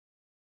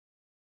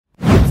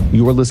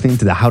You are listening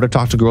to the How to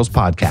Talk to Girls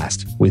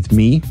podcast with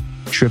me,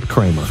 Trip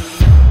Kramer.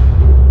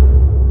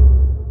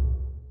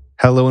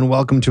 Hello and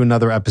welcome to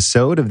another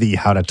episode of the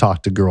How to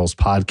Talk to Girls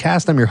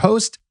podcast. I'm your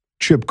host,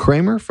 Trip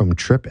Kramer from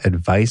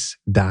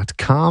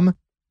tripadvice.com.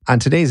 On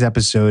today's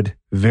episode,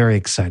 very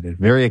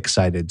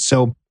excited.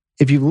 So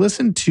if you've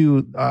listened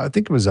to, I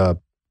think it was a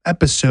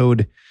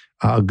episode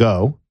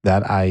ago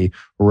that I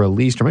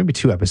released, or maybe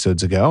 2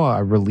 episodes ago, I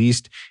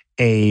released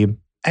a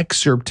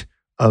excerpt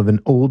of an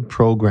old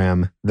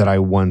program that I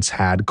once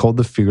had called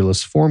the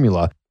Fearless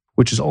Formula,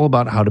 which is all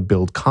about how to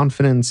build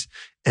confidence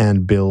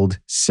and build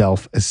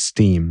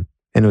self-esteem.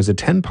 And it was a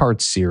 10-part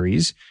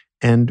series.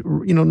 And,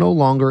 no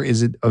longer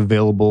is it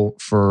available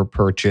for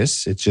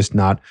purchase. It's just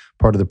not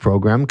part of the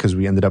program because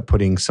we ended up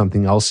putting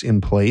something else in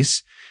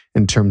place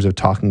in terms of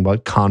talking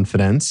about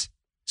confidence.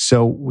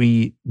 So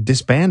we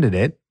disbanded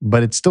it,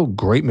 but it's still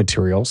great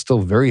material, still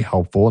very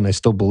helpful. And I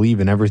still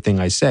believe in everything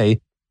I say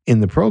in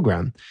the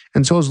program.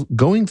 And so I was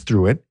going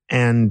through it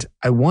and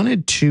I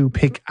wanted to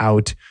pick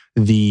out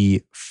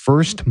the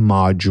first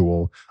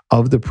module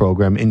of the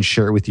program and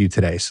share it with you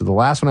today. So the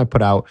last one I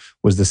put out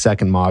was the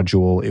second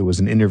module. It was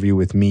an interview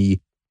with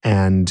me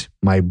and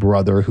my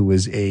brother, who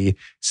is a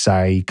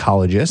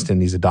psychologist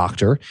and he's a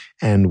doctor.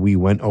 And we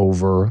went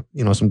over,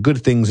 some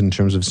good things in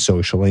terms of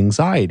social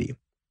anxiety.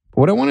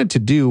 What I wanted to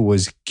do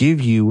was give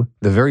you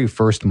the very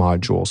first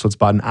module. So it's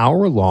about an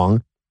hour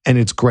long. And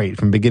it's great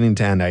from beginning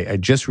to end. I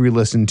just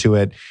re-listened to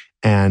it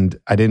and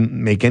I didn't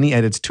make any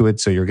edits to it.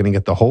 So you're going to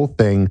get the whole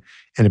thing.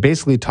 And it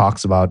basically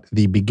talks about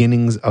the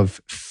beginnings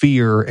of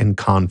fear and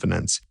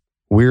confidence,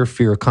 where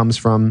fear comes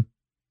from,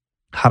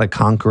 how to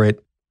conquer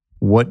it,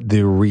 what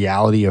the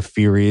reality of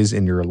fear is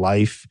in your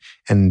life,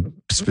 and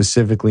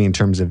specifically in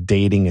terms of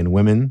dating and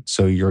women.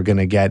 So you're going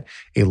to get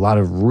a lot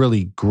of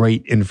really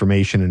great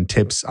information and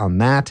tips on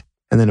that.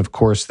 And then, of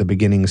course, the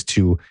beginnings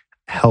to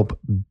help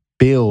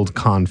build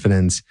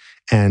confidence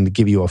and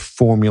give you a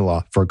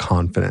formula for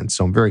confidence.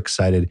 So I'm very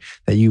excited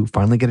that you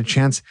finally get a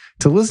chance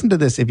to listen to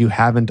this if you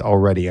haven't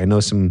already. I know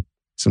some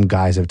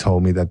guys have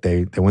told me that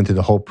they went through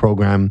the whole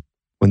program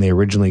when they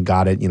originally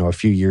got it, a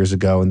few years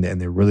ago, and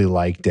they really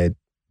liked it.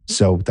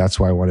 So that's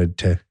why I wanted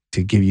to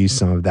give you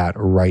some of that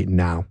right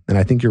now. And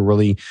I think you're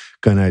really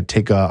going to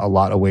take a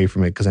lot away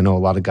from it because I know a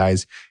lot of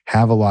guys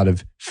have a lot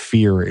of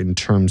fear in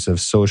terms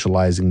of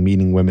socializing,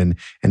 meeting women,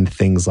 and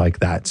things like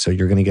that. So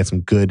you're going to get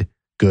some good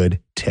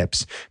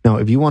tips. Now,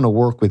 if you want to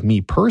work with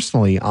me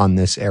personally on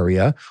this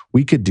area,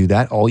 we could do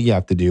that. All you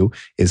have to do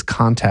is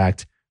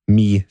contact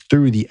me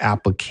through the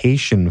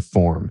application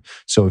form.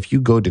 So if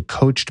you go to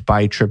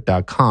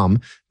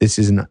coachedbytrip.com, this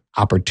is an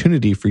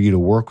opportunity for you to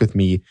work with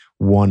me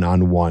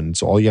one-on-one.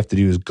 So all you have to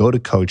do is go to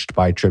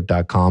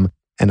coachedbytrip.com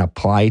and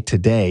apply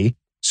today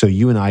so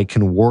you and I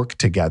can work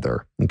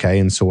together. Okay.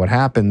 And so what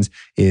happens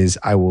is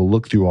I will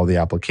look through all the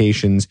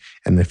applications,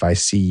 and if I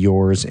see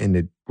yours and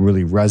it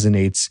really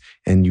resonates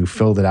and you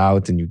filled it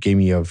out and you gave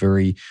me a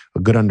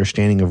good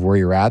understanding of where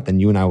you're at, then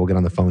you and I will get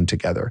on the phone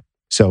together.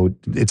 So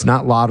it's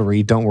not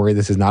lottery. Don't worry.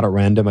 This is not at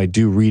random. I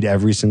do read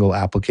every single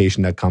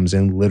application that comes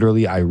in.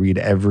 Literally, I read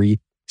every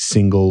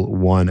single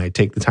one. I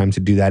take the time to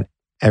do that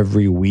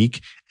every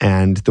week.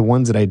 And the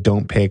ones that I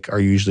don't pick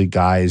are usually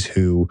guys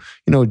who,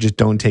 just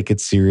don't take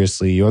it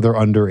seriously, or they're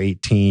under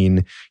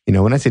 18.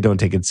 When I say don't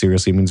take it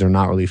seriously, it means they're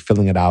not really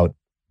filling it out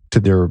to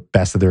their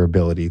best of their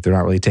ability. They're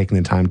not really taking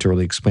the time to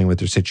really explain what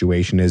their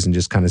situation is and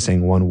just kind of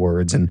saying one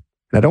words. And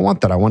I don't want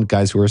that. I want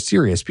guys who are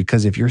serious,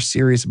 because if you're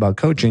serious about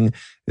coaching,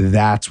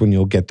 that's when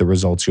you'll get the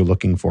results you're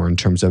looking for in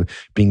terms of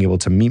being able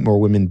to meet more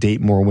women,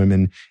 date more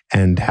women,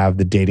 and have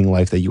the dating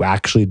life that you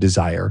actually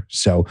desire.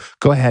 So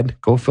go ahead,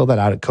 go fill that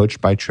out at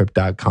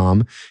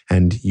coachedbytrip.com,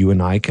 and you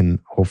and I can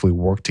hopefully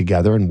work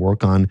together and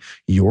work on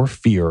your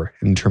fear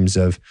in terms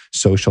of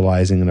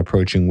socializing and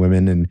approaching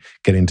women and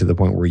getting to the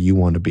point where you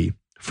want to be.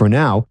 For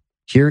now,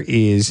 here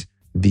is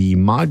the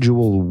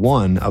module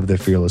 1 of the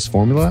Fearless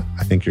Formula.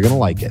 I think you're going to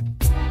like it.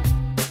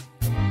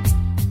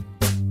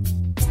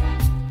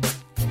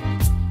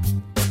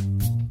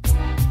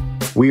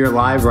 We are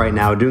live right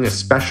now doing a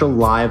special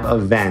live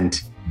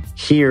event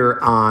here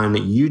on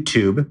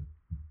YouTube,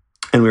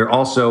 and we're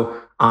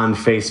also on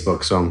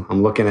Facebook. So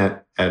I'm looking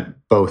at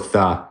both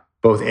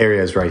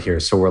areas right here.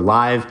 So we're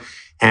live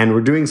and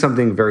we're doing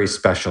something very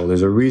special.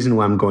 There's a reason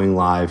why I'm going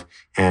live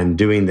and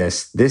doing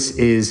this. This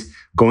is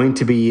going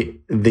to be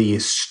the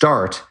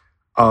start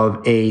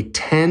of a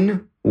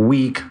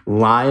 10-week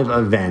live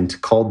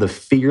event called the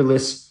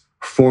Fearless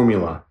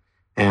Formula.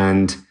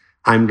 And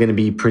I'm going to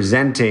be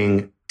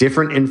presenting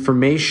different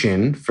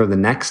information for the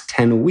next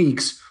 10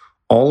 weeks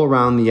all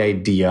around the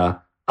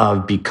idea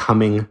of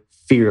becoming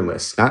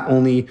fearless, not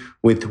only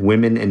with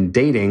women and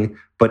dating,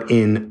 but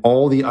in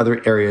all the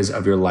other areas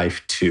of your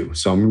life too.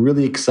 So I'm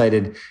really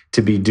excited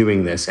to be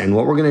doing this. And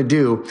what we're going to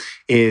do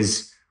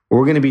is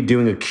we're going to be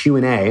doing a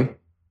Q&A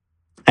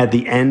at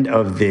the end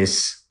of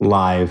this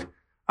live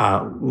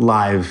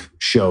live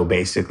show,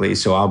 basically.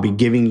 So I'll be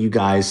giving you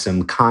guys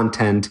some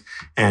content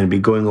and be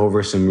going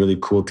over some really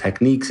cool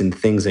techniques and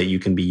things that you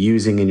can be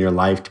using in your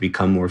life to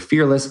become more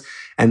fearless.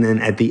 And then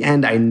at the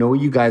end, I know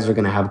you guys are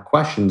going to have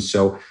questions.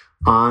 So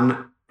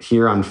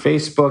here on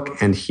Facebook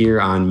and here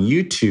on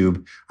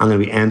YouTube, I'm going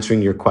to be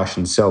answering your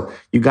questions. So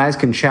you guys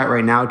can chat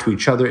right now to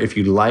each other if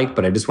you'd like,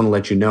 but I just want to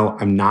let you know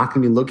I'm not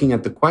going to be looking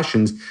at the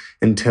questions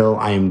until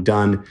I am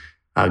done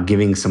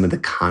giving some of the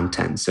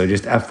content. So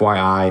just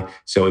FYI.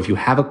 So if you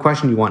have a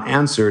question you want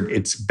answered,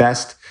 it's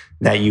best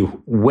that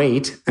you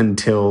wait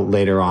until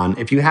later on.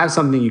 If you have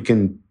something, you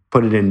can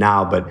put it in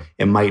now, but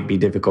it might be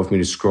difficult for me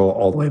to scroll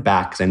all the way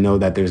back because I know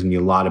that there's going to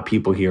be a lot of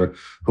people here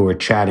who are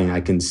chatting.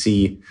 I can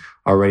see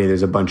already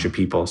there's a bunch of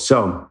people.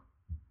 So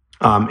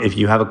if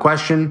you have a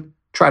question,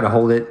 try to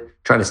hold it,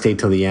 try to stay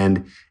till the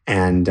end,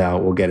 and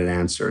we'll get it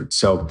answered.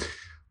 So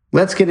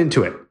let's get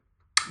into it.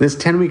 This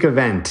 10-week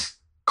event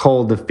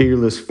called the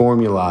Fearless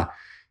Formula.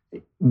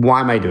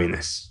 Why am I doing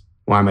this?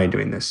 Why am I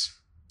doing this?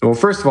 Well,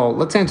 first of all,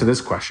 let's answer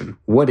this question.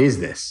 What is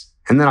this?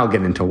 And then I'll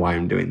get into why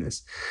I'm doing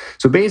this.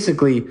 So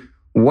basically,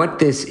 what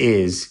this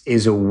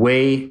is a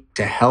way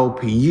to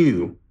help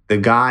you, the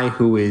guy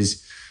who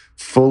is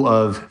full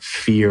of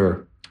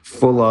fear,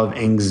 full of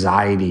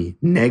anxiety,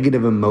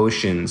 negative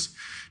emotions,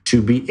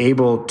 to be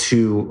able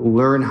to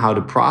learn how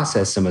to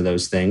process some of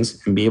those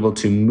things and be able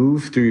to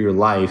move through your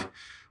life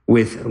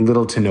with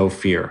little to no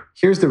fear.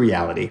 Here's the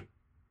reality.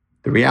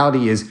 The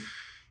reality is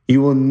you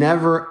will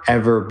never,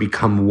 ever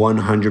become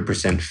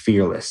 100%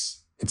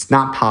 fearless. It's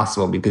not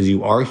possible because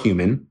you are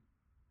human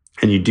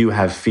and you do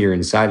have fear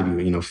inside of you.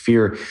 You know,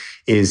 fear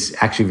is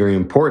actually very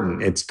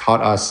important. It's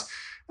taught us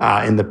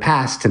in the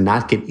past to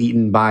not get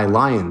eaten by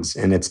lions,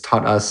 and it's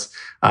taught us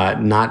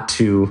not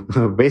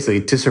to,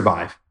 basically to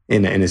survive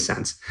in a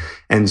sense.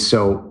 And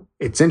so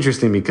it's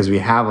interesting because we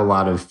have a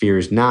lot of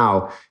fears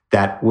now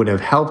that would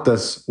have helped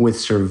us with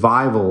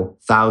survival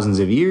thousands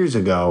of years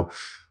ago.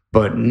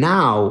 But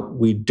now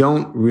we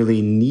don't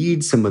really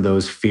need some of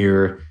those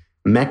fear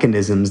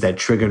mechanisms that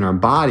trigger in our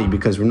body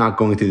because we're not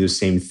going through the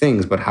same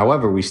things. But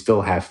however, we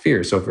still have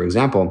fear. So for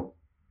example,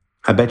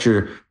 I bet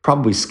you're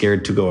probably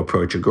scared to go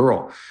approach a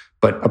girl,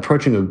 but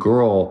approaching a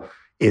girl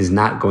is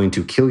not going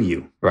to kill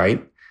you,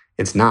 right?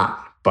 It's not.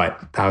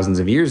 But thousands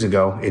of years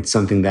ago, it's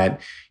something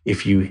that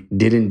if you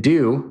didn't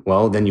do,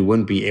 well, then you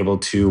wouldn't be able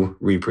to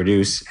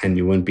reproduce and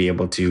you wouldn't be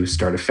able to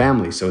start a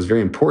family. So it's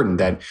very important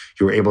that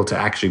you were able to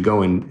actually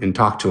go and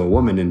talk to a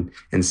woman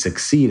and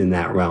succeed in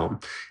that realm.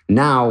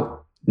 Now,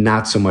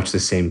 not so much the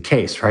same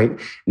case, right?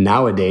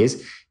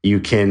 Nowadays,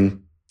 you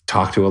can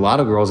talk to a lot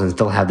of girls and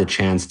still have the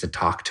chance to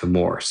talk to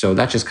more. So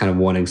that's just kind of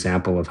one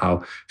example of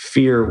how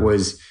fear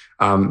was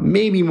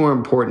maybe more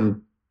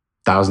important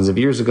thousands of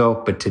years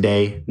ago, but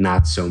today,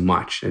 not so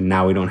much. And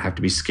now we don't have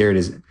to be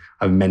scared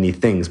of many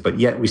things, but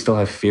yet we still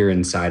have fear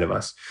inside of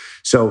us.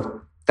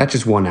 So that's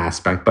just one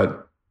aspect.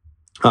 But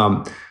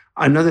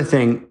another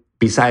thing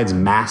besides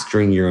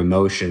mastering your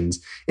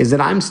emotions is that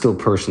I'm still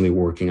personally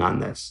working on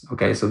this.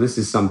 Okay, so this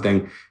is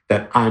something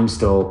that I'm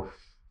still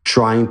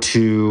trying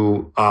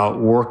to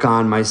work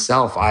on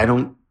myself. I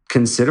don't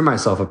consider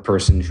myself a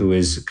person who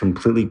has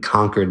completely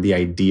conquered the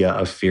idea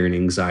of fear and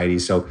anxiety.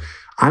 So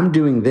I'm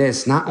doing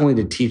this not only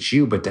to teach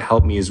you, but to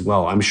help me as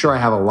well. I'm sure I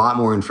have a lot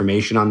more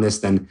information on this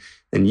than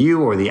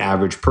you or the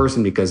average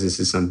person because this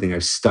is something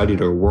I've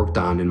studied or worked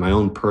on in my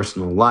own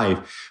personal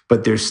life,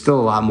 but there's still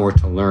a lot more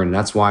to learn. And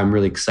that's why I'm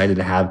really excited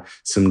to have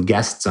some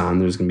guests on.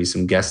 There's going to be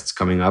some guests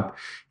coming up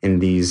in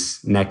these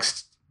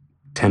next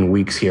 10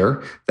 weeks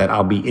here that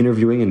I'll be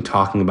interviewing and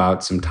talking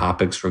about some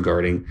topics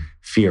regarding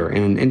fear.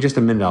 And in just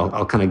a minute,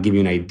 I'll kind of give you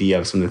an idea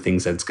of some of the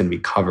things that's going to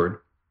be covered.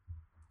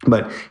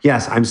 But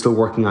yes, I'm still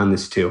working on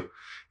this too.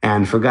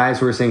 And for guys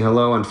who are saying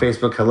hello on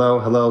Facebook,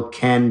 hello,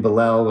 Ken,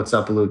 Bilal, what's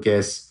up,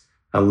 Lucas?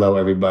 Hello,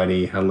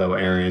 everybody. Hello,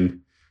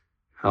 Aaron.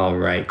 All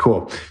right,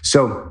 cool.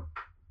 So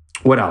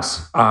what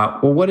else?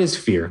 Well, what is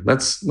fear?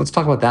 Let's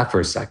talk about that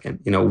for a second.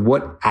 You know,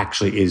 what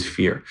actually is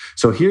fear?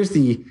 So here's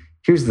the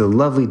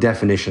lovely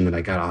definition that I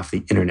got off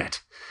the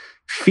internet.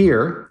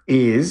 Fear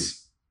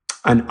is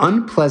an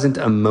unpleasant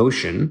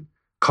emotion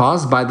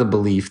caused by the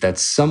belief that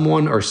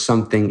someone or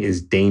something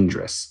is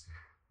dangerous,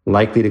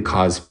 likely to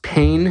cause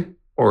pain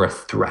or a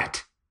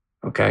threat.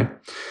 Okay.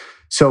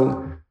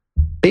 So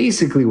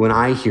basically, when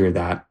I hear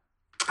that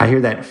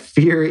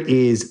fear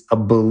is a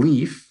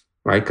belief,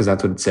 right? Because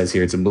that's what it says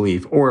here. It's a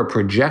belief or a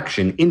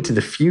projection into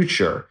the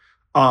future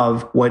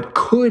of what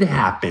could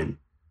happen,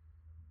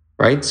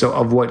 right? So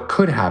of what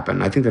could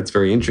happen. I think that's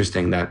very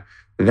interesting that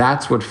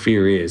that's what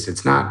fear is.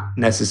 It's not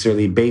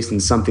necessarily based in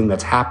something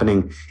that's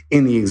happening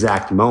in the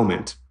exact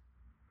moment.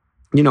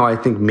 You know, I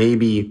think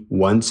maybe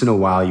once in a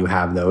while you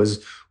have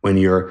those when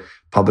you're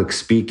public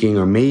speaking,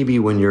 or maybe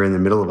when you're in the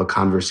middle of a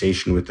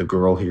conversation with a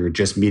girl who you're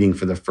just meeting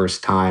for the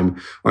first time,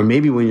 or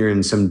maybe when you're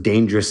in some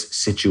dangerous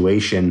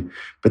situation.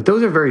 But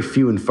those are very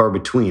few and far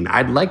between.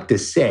 I'd like to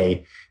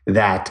say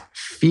that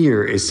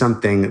fear is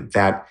something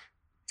that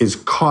is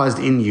caused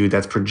in you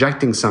that's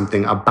projecting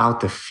something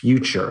about the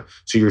future.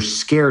 So you're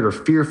scared or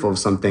fearful of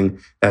something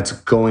that's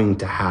going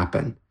to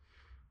happen.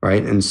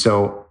 right? And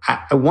so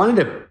I wanted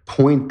to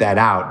point that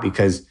out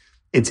because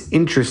it's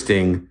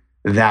interesting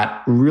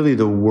that really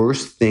the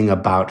worst thing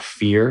about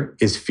fear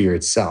is fear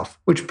itself,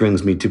 which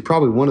brings me to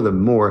probably one of the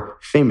more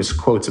famous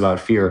quotes about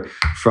fear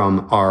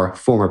from our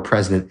former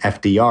president,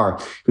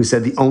 FDR, who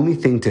said, "The only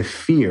thing to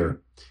fear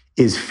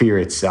is fear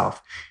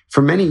itself."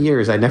 For many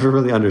years, I never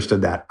really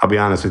understood that, I'll be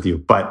honest with you.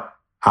 But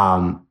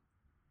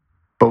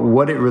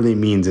what it really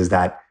means is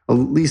that, at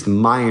least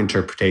my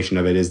interpretation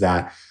of it is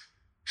that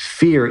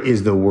fear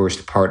is the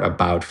worst part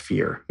about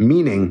fear,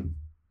 meaning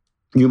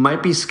you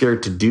might be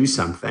scared to do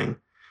something,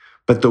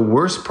 but the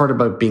worst part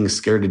about being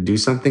scared to do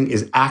something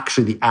is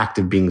actually the act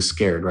of being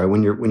scared, right?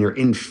 When you're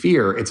in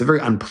fear, it's a very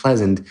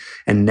unpleasant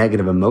and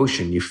negative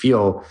emotion. You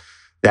feel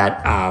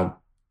that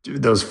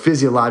those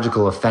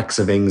physiological effects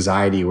of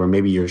anxiety, where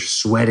maybe you're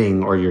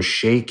sweating or you're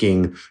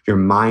shaking, your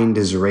mind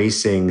is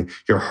racing,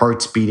 your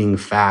heart's beating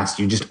fast.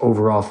 You just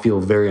overall feel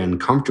very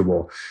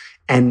uncomfortable.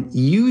 And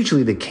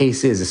usually the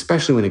case is,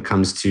 especially when it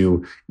comes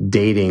to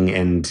dating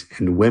and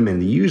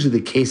women, usually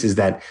the case is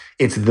that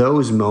it's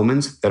those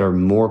moments that are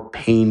more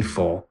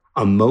painful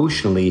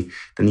emotionally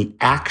than the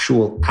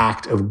actual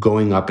act of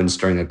going up and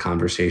starting a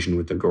conversation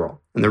with the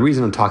girl. And the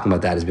reason I'm talking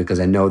about that is because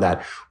I know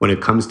that when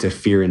it comes to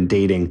fear in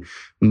dating,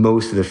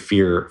 most of the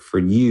fear for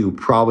you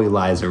probably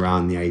lies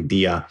around the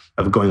idea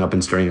of going up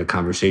and starting a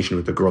conversation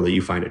with a girl that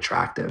you find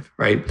attractive,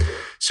 right?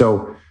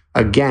 So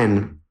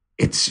again,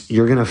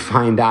 you're going to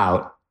find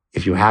out,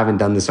 if you haven't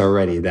done this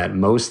already, that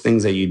most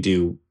things that you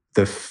do,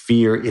 the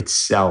fear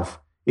itself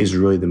is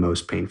really the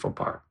most painful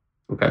part,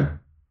 okay?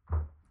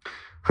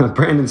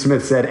 Brandon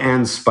Smith said,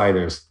 "and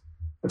spiders."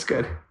 That's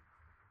good.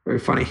 Very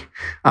funny.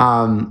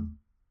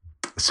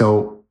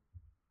 So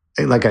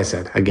like I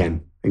said,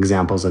 again,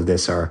 examples of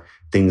this are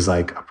things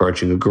like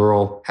approaching a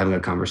girl, having a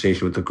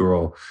conversation with a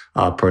girl,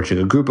 approaching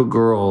a group of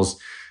girls,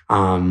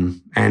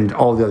 and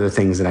all the other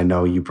things that I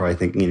know you're probably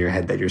thinking in your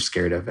head that you're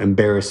scared of.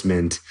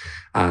 Embarrassment,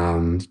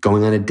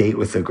 going on a date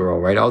with a girl,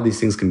 right? All these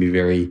things can be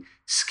very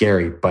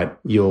scary, but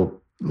you'll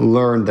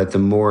learn that the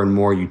more and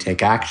more you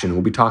take action,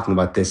 we'll be talking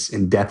about this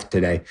in depth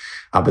today,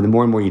 but the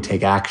more and more you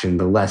take action,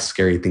 the less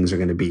scary things are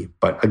going to be.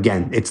 But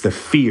again, it's the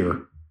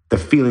fear, the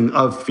feeling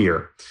of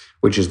fear,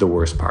 which is the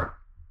worst part.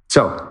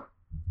 So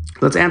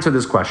let's answer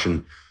this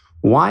question.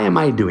 Why am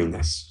I doing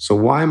this? So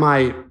why am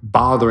I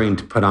bothering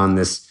to put on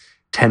this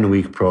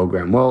 10-week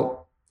program? Well,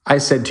 I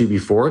said to you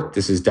before,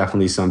 this is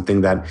definitely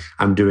something that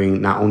I'm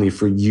doing not only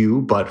for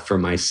you, but for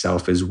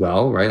myself as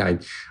well,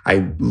 right?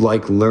 I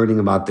like learning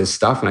about this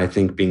stuff, and I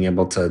think being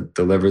able to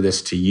deliver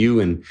this to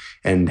you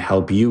and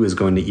help you is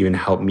going to even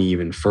help me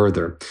even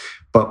further.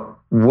 But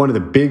one of the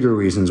bigger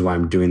reasons why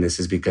I'm doing this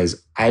is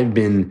because I've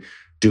been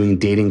doing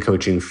dating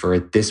coaching for,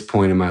 at this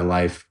point in my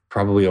life,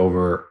 probably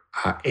over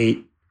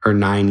 8 or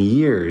 9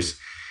 years.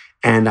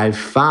 And I've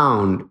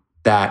found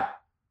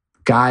that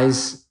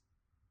guys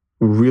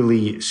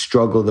really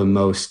struggle the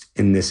most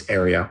in this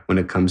area when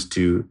it comes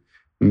to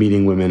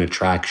meeting women,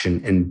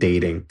 attraction, and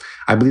dating.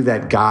 I believe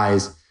that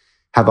guys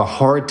have a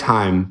hard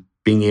time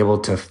being able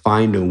to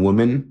find a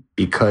woman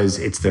because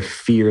it's the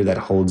fear that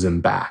holds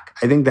them back.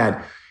 I think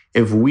that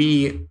if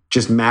we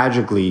just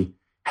magically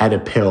had a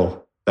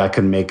pill that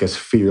could make us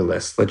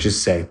fearless, let's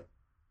just say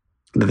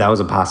that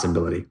was a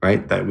possibility,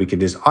 right? That we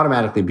could just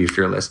automatically be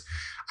fearless.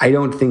 I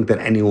don't think that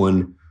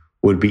anyone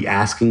would be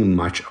asking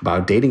much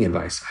about dating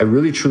advice. I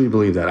really, truly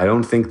believe that. I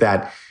don't think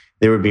that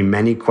there would be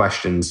many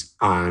questions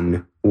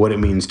on what it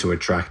means to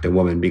attract a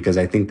woman, because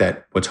I think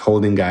that what's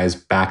holding guys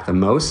back the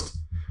most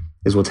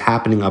is what's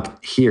happening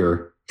up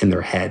here in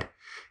their head,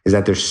 is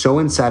that they're so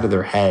inside of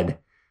their head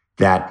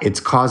that it's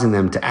causing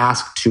them to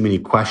ask too many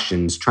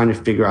questions, trying to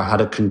figure out how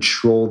to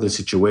control the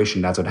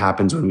situation. That's what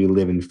happens when we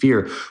live in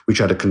fear. We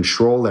try to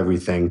control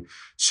everything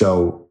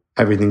so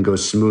everything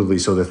goes smoothly,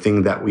 so the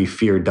thing that we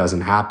fear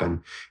doesn't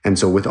happen. And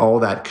so with all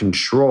that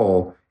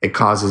control, it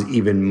causes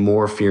even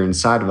more fear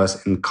inside of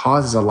us and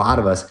causes a lot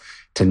of us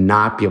to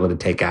not be able to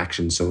take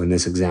action. So in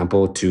this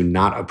example, to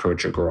not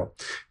approach a girl,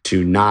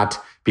 to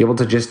not be able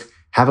to just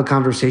have a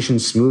conversation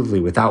smoothly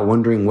without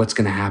wondering what's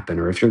going to happen,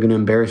 or if you're going to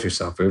embarrass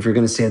yourself, or if you're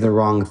going to say the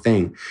wrong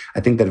thing.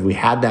 I think that if we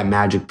had that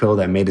magic pill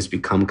that made us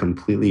become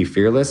completely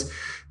fearless,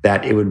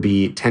 that it would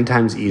be 10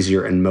 times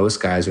easier, and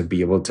most guys would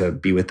be able to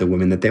be with the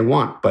women that they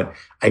want. But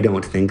I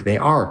don't think they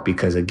are,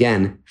 because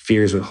again,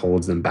 fear is what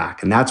holds them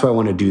back. And that's why I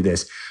want to do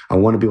this. I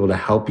want to be able to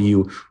help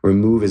you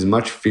remove as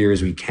much fear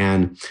as we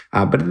can.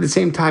 But at the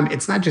same time,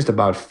 it's not just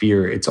about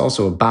fear. It's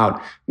also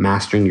about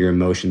mastering your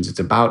emotions. It's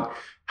about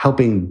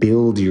helping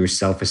build your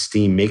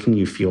self-esteem, making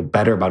you feel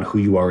better about who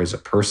you are as a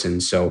person.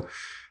 So,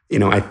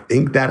 I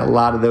think that a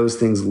lot of those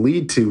things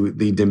lead to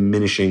the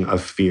diminishing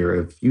of fear.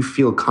 If you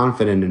feel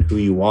confident in who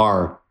you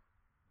are,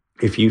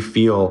 if you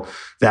feel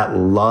that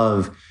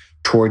love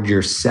toward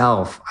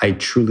yourself, I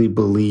truly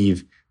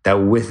believe that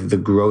with the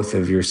growth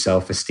of your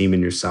self-esteem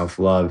and your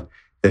self-love,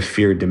 the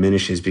fear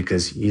diminishes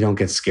because you don't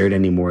get scared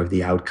anymore of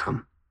the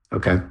outcome.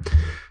 Okay.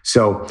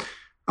 So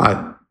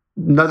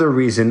another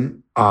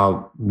reason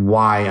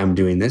why I'm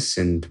doing this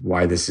and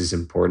why this is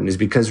important is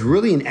because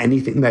really in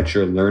anything that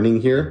you're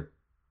learning here,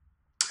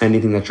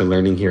 anything that you're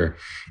learning here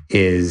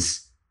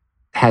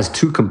has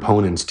two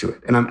components to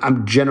it. And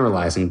I'm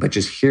generalizing, but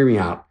just hear me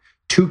out.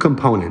 Two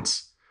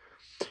components.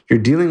 You're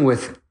dealing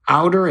with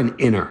outer and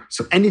inner.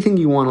 So anything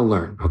you want to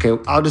learn, okay?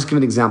 I'll just give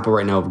an example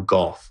right now of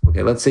golf.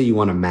 Okay, let's say you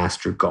want to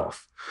master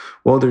golf.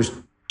 Well, there's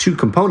two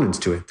components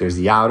to it. There's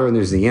the outer and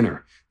there's the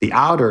inner. The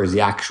outer is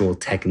the actual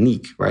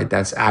technique, right?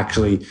 That's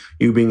actually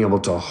you being able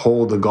to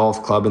hold the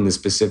golf club in the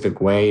specific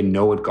way,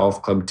 know what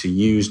golf club to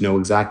use, know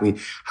exactly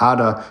how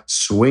to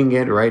swing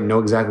it, right? Know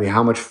exactly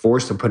how much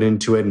force to put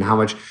into it and how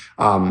much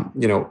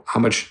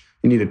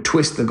you need to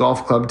twist the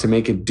golf club to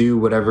make it do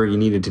whatever you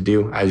need it to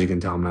do. As you can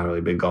tell, I'm not really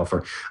a big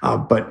golfer,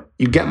 but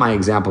you get my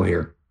example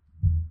here.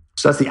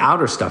 So that's the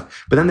outer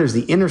stuff. But then there's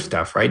the inner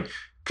stuff, right?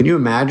 Can you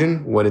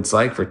imagine what it's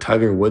like for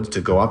Tiger Woods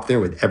to go up there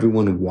with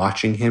everyone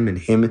watching him and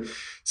him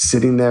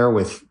sitting there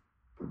with,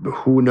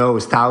 who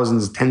knows,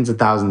 thousands, tens of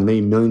thousands,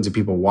 maybe millions of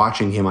people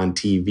watching him on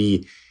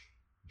TV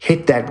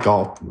hit that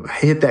golf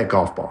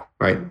ball,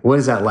 right? What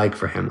is that like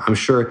for him? I'm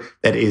sure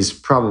that is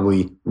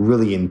probably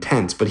really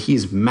intense, but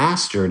he's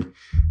mastered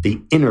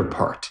the inner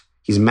part.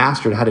 He's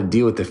mastered how to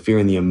deal with the fear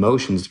and the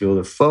emotions to be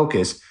able to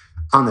focus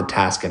on the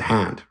task at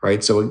hand,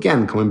 right? So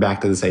again, coming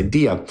back to this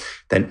idea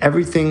that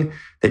everything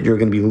that you're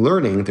going to be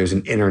learning, there's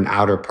an inner and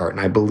outer part. And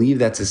I believe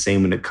that's the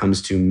same when it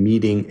comes to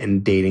meeting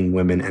and dating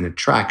women and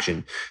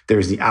attraction.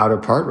 There's the outer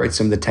part, right?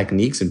 Some of the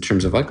techniques in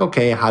terms of like,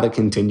 okay, how to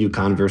continue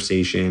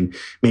conversation,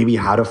 maybe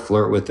how to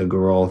flirt with a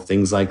girl,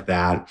 things like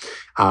that.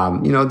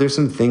 There's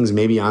some things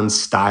maybe on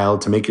style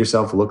to make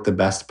yourself look the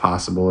best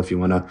possible if you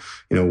want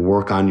to,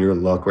 work on your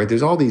look, right?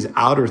 There's all these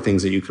outer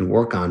things that you can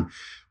work on.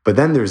 But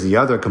then there's the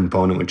other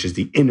component, which is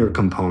the inner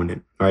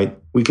component, right?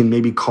 We can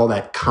maybe call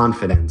that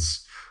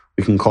confidence.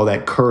 We can call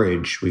that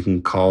courage. We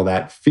can call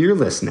that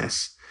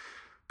fearlessness.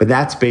 But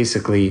that's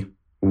basically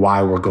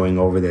why we're going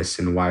over this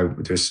and why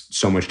there's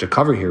so much to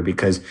cover here,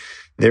 because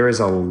there is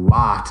a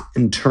lot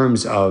in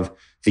terms of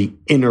the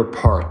inner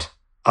part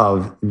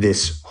of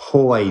this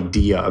whole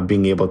idea of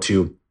being able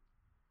to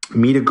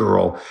meet a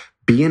girl,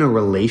 be in a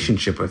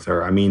relationship with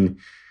her. I mean,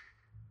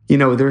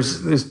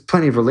 there's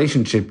plenty of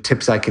relationship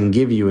tips I can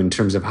give you in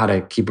terms of how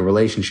to keep a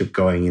relationship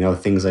going,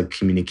 things like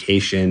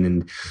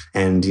communication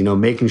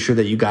and making sure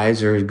that you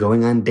guys are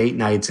going on date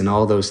nights and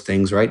all those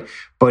things, right?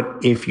 But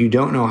if you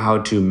don't know how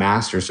to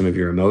master some of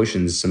your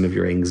emotions, some of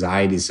your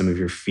anxieties, some of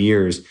your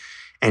fears,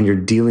 and you're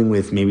dealing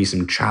with maybe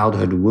some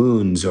childhood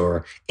wounds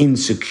or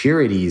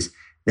insecurities,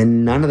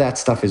 then none of that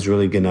stuff is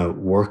really going to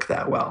work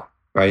that well.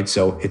 Right.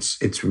 So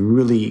it's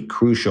really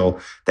crucial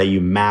that you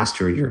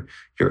master your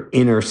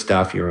inner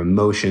stuff, your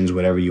emotions,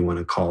 whatever you want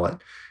to call it.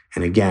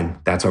 And again,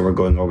 that's why we're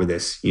going over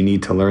this. You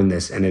need to learn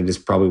this. And it is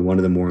probably one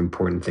of the more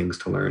important things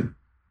to learn.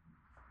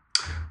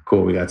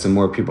 Cool. We got some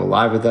more people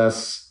live with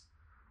us.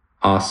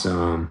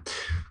 Awesome.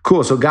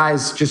 Cool. So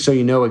guys, just so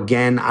you know,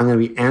 again, I'm going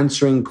to be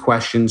answering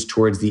questions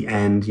towards the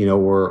end.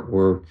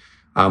 We're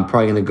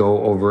probably going to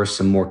go over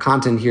some more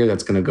content here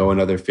that's going to go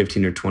another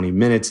 15 or 20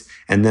 minutes.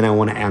 And then I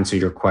want to answer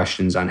your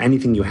questions on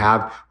anything you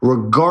have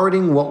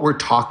regarding what we're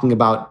talking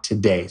about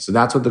today. So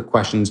that's what the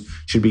questions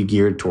should be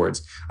geared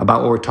towards,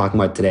 about what we're talking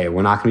about today.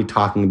 We're not going to be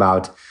talking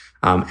about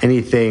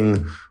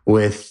anything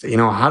with,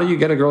 how do you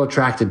get a girl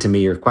attracted to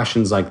me or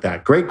questions like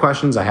that. Great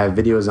questions. I have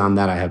videos on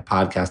that. I have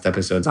podcast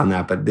episodes on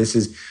that. But this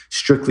is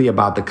strictly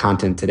about the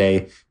content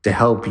today to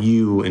help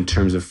you in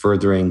terms of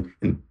furthering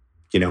and,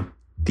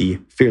 the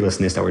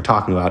fearlessness that we're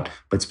talking about,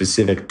 but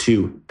specific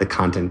to the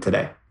content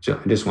today. So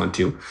I just want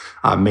to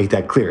make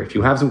that clear. If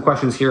you have some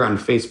questions here on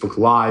Facebook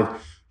Live,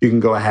 you can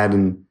go ahead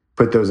and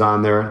put those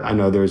on there. I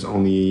know there's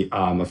only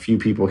a few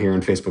people here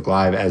on Facebook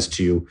Live as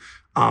to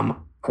a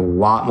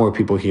lot more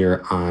people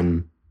here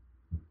on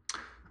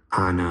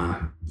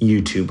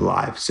YouTube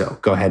Live. So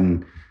go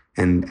ahead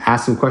and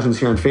ask some questions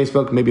here on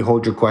Facebook. Maybe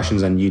hold your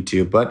questions on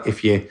YouTube. But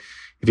if you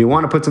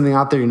want to put something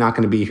out there, you're not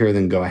going to be here,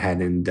 then go ahead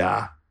and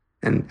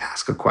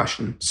ask a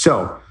question.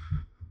 So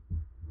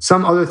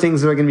some other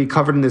things that are going to be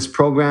covered in this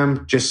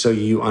program, just so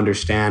you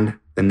understand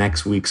the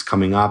next week's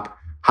coming up: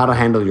 how to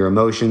handle your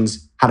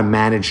emotions, how to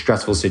manage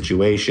stressful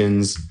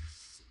situations,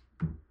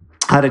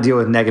 how to deal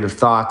with negative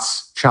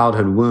thoughts,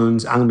 childhood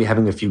wounds. I'm going to be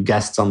having a few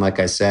guests on, like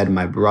I said,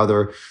 my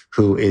brother,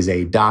 who is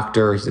a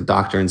doctor. He's a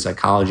doctor in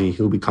psychology.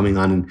 He'll be coming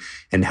on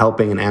and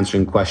helping and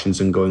answering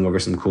questions and going over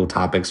some cool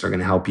topics that are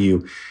going to help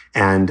you.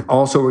 And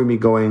also we're going to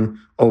be going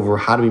over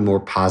how to be more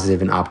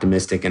positive and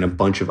optimistic and a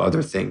bunch of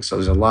other things. So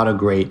there's a lot of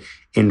great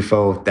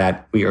info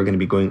that we are going to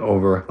be going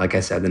over, like I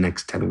said, the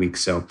next 10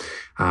 weeks. So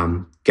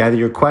gather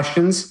your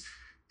questions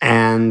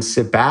and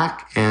sit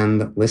back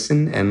and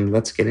listen, and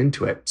let's get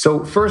into it.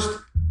 So first,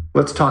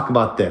 let's talk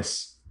about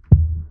this.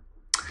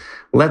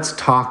 Let's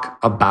talk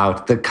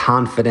about the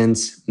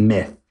confidence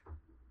myth.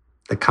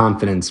 The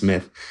confidence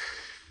myth.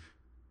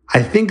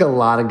 I think a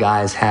lot of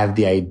guys have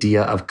the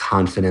idea of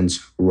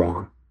confidence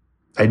wrong.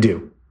 I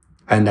do.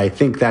 And I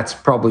think that's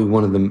probably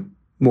one of the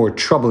more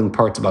troubling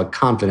parts about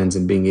confidence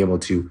and being able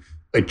to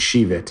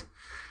achieve it.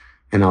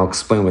 And I'll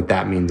explain what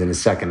that means in a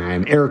second. I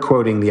am air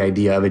quoting the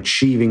idea of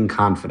achieving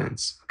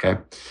confidence, okay?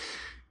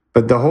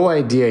 But the whole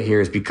idea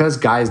here is because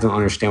guys don't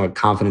understand what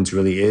confidence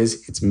really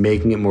is, it's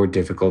making it more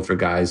difficult for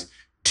guys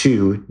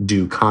to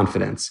do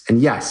confidence.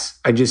 And yes,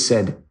 I just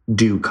said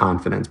do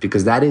confidence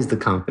because that is the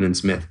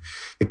confidence myth.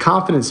 The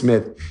confidence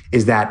myth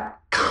is that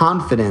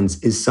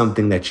confidence is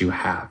something that you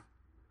have.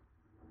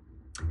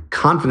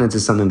 Confidence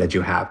is something that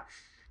you have.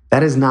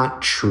 That is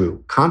not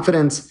true.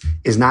 Confidence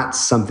is not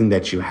something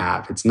that you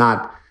have. It's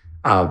not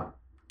a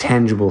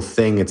tangible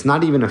thing. It's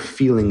not even a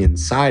feeling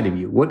inside of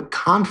you. What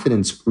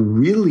confidence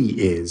really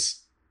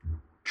is,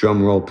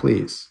 drum roll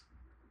please.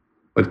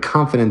 What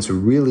confidence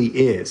really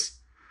is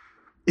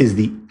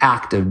the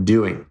act of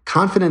doing.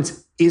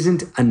 Confidence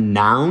isn't a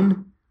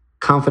noun.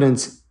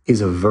 Confidence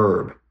is a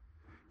verb.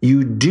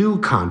 You do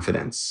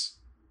confidence.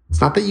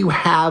 It's not that you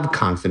have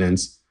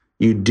confidence.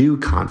 You do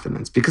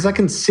confidence. Because I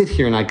can sit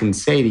here and I can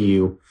say to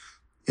you,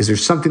 is there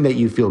something that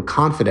you feel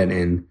confident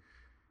in?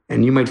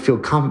 And you might feel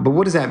confident, but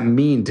what does that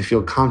mean to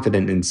feel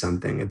confident in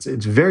something? It's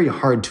very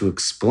hard to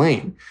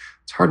explain.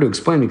 It's hard to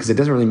explain because it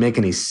doesn't really make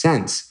any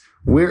sense.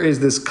 Where is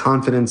this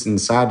confidence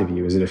inside of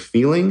you? Is it a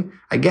feeling?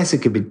 I guess it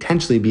could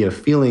potentially be a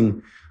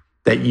feeling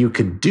that you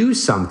could do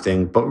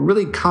something, but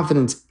really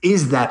confidence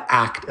is that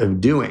act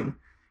of doing.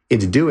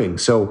 It's doing.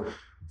 So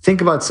think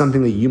about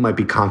something that you might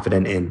be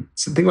confident in.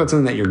 So think about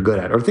something that you're good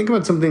at, or think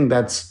about something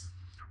that's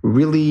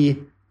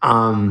really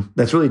dumb,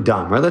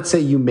 right? Let's say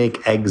you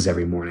make eggs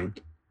every morning.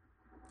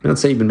 Let's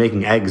say you've been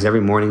making eggs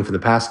every morning for the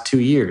past 2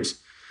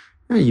 years.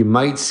 You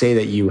might say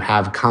that you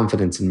have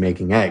confidence in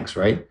making eggs,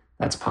 right?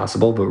 That's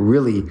possible, but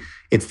really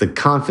it's the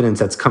confidence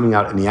that's coming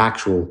out in the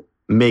actual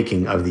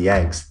making of the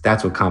eggs.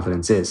 That's what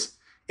confidence is.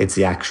 It's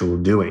the actual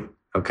doing,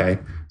 okay?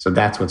 So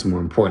that's what's more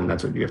important.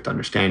 That's what you have to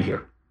understand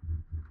here.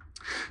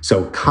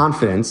 So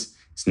confidence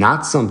is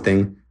not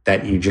something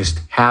that you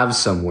just have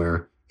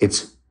somewhere.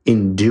 It's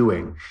in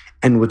doing.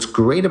 And what's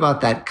great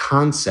about that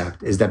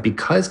concept is that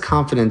because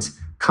confidence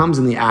comes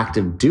in the act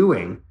of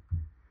doing,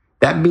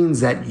 that means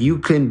that you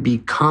can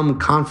become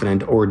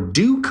confident or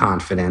do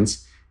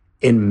confidence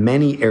in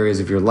many areas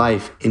of your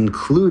life,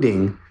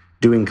 including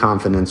doing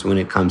confidence when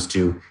it comes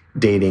to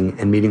dating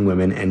and meeting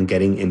women and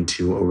getting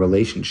into a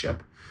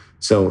relationship.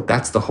 So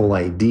that's the whole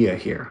idea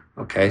here,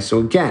 okay? So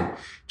again,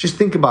 just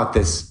think about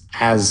this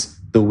as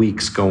the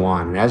weeks go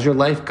on and as your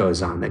life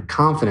goes on, that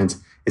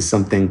confidence is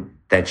something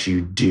that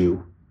you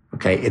do,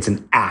 okay? It's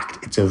an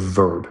act, it's a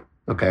verb,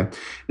 okay?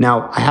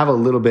 Now, I have a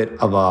little bit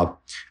of a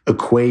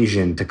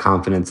equation to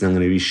confidence that I'm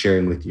going to be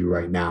sharing with you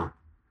right now.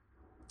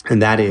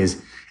 And that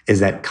is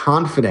that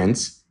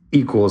confidence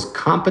equals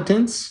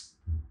competence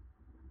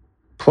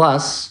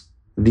plus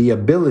the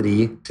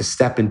ability to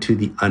step into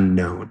the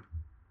unknown,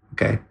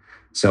 okay?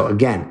 So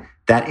again,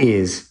 that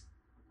is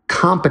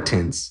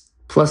competence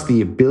plus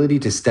the ability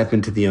to step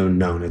into the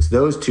unknown. It's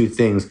those two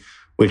things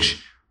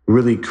which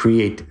really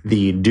create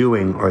the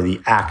doing or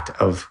the act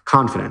of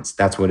confidence.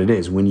 That's what it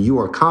is. When you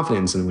are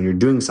confident and when you're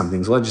doing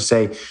something, so let's just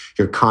say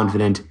you're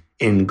confident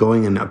in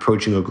going and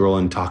approaching a girl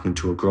and talking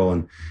to a girl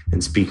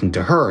and speaking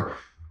to her.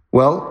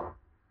 Well,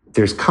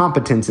 there's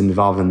competence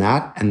involved in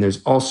that. And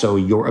there's also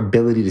your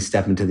ability to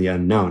step into the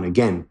unknown.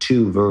 Again,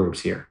 two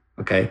verbs here,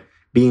 okay?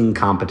 Being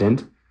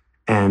competent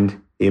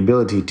and the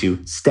ability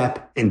to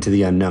step into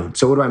the unknown.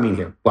 So what do I mean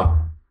here?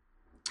 Well,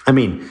 I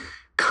mean,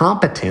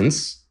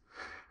 competence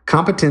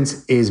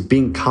is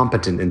being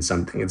competent in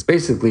something. It's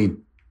basically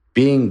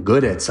being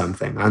good at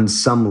something on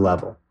some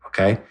level,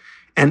 okay?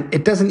 And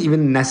it doesn't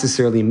even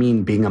necessarily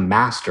mean being a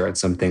master at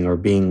something or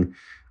being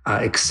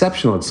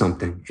exceptional at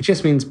something. It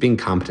just means being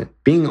competent,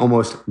 being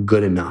almost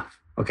good enough,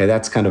 okay?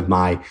 That's kind of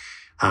my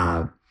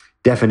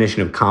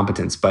definition of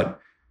competence. But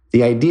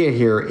the idea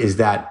here is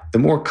that the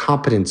more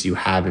competence you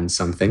have in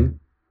something,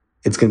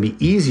 it's going to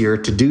be easier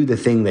to do the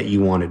thing that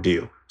you want to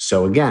do.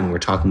 So again, we're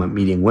talking about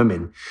meeting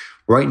women.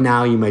 Right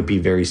now, you might be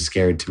very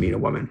scared to meet a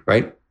woman,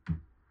 right?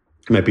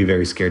 You might be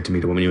very scared to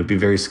meet a woman. You might be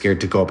very scared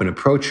to go up and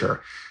approach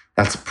her.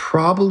 That's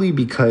probably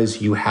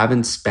because you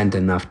haven't spent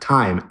enough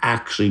time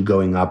actually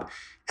going up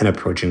and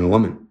approaching a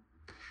woman.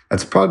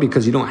 That's probably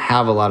because you don't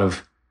have a lot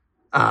of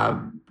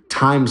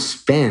time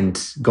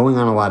spent going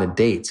on a lot of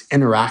dates,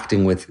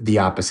 interacting with the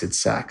opposite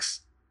sex.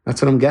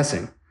 That's what I'm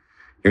guessing.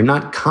 You're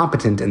not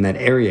competent in that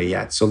area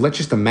yet. So let's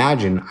just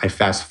imagine I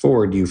fast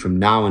forward you from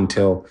now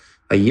until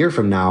a year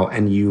from now,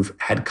 and you've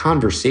had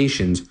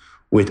conversations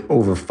with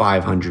over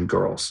 500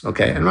 girls,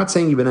 okay? I'm not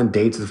saying you've been on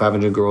dates with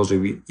 500 girls or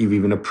you've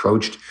even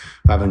approached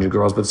 500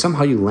 girls, but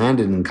somehow you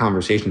landed in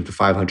conversations with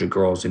 500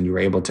 girls and you were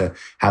able to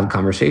have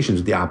conversations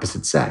with the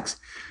opposite sex.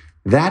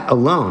 That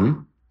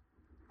alone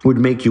would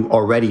make you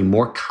already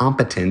more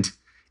competent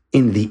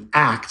in the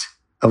act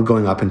of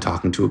going up and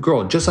talking to a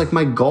girl. Just like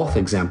my golf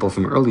example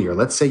from earlier.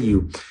 Let's say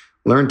you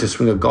learn to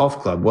swing a golf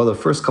club. Well, the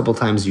first couple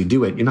times you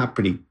do it, you're not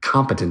pretty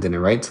competent in it,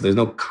 right? So there's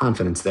no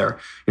confidence there.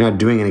 You're not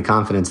doing any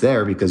confidence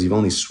there because you've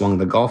only swung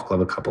the golf club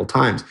a couple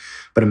times.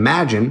 But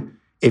imagine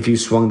if you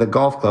swung the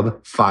golf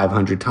club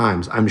 500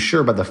 times. I'm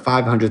sure by the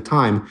 500th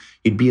time,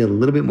 you'd be a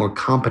little bit more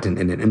competent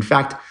in it. In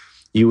fact,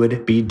 you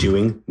would be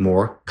doing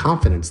more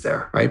confidence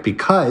there, right?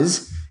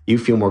 Because you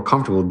feel more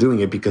comfortable doing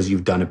it because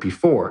you've done it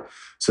before.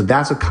 So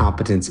that's what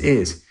competence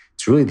is.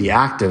 It's really the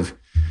act of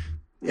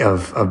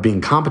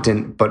being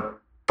competent,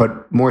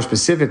 but more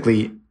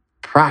specifically,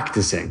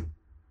 practicing,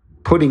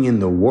 putting in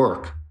the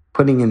work,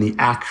 putting in the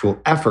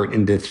actual effort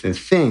into the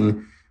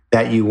thing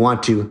that you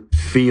want to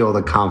feel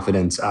the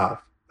confidence of.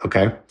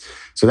 Okay.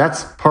 So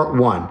that's part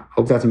one.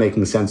 Hope that's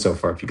making sense so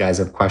far. If you guys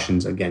have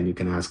questions, again, you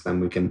can ask them.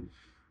 We can,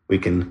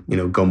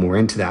 go more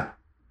into that.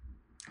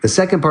 The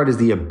second part is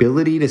the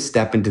ability to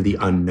step into the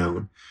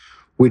unknown,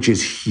 which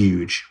is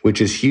huge.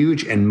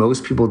 And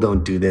most people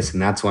don't do this.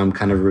 And that's why I'm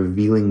kind of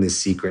revealing this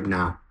secret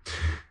now.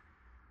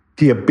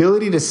 The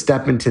ability to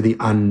step into the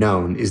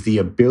unknown is the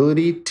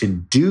ability to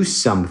do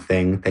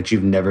something that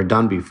you've never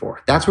done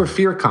before. That's where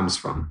fear comes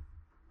from.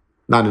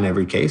 Not in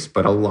every case,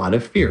 but a lot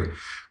of fear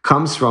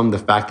comes from the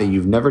fact that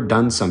you've never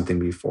done something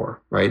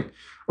before, right?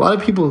 A lot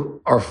of people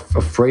are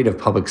afraid of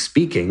public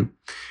speaking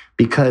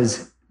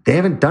because they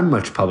haven't done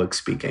much public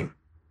speaking.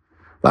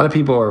 A lot of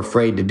people are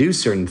afraid to do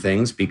certain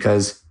things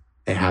because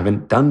they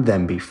haven't done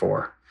them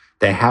before.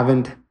 They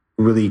haven't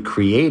really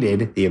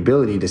created the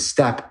ability to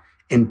step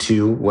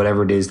into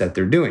whatever it is that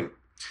they're doing.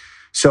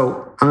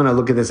 So I'm going to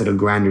look at this at a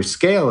grander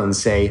scale and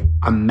say,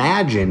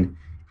 imagine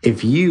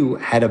if you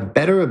had a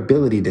better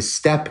ability to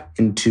step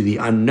into the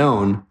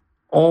unknown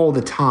all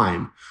the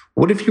time.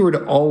 What if you were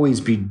to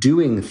always be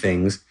doing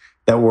things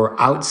that were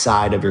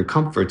outside of your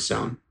comfort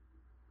zone?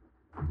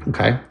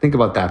 Okay, think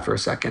about that for a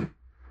second.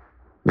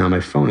 Now my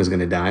phone is going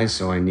to die,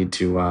 so I need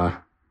to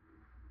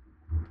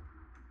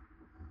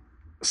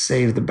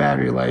save the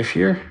battery life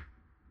here.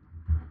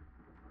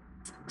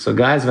 So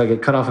guys, if I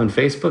get cut off on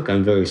Facebook,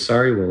 I'm very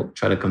sorry. We'll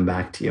try to come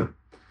back to you.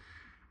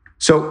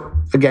 So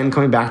again,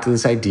 coming back to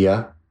this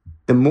idea,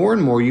 the more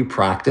and more you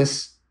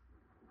practice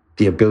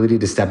the ability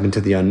to step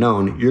into the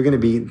unknown, you're going to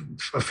be,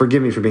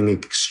 forgive me for being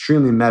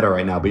extremely meta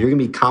right now, but you're going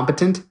to be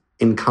competent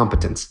in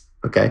competence,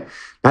 okay?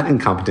 Not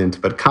incompetent,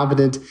 but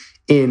competent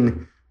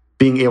in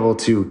being able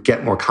to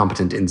get more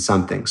competent in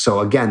something.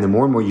 So again, the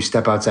more and more you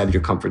step outside of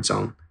your comfort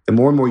zone, the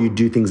more and more you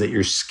do things that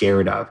you're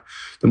scared of,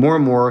 the more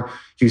and more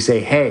you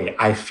say, hey,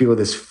 I feel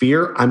this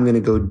fear, I'm going to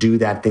go do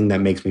that thing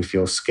that makes me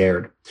feel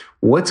scared.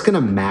 What's going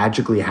to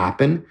magically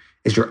happen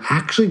is you're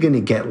actually going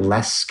to get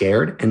less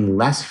scared and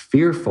less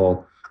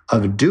fearful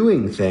of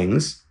doing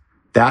things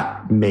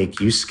that make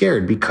you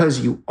scared because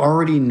you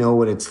already know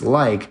what it's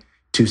like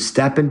to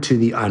step into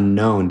the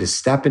unknown, to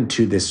step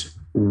into this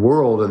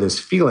world or this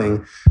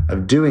feeling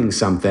of doing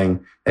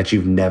something that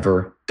you've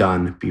never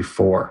done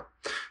before.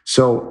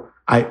 So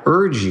I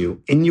urge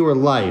you in your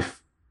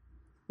life,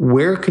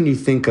 where can you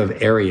think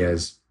of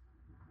areas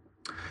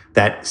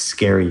that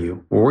scare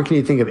you? Or where can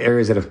you think of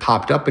areas that have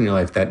popped up in your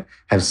life that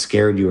have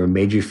scared you or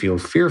made you feel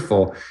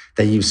fearful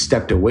that you've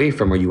stepped away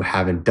from or you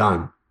haven't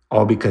done,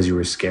 all because you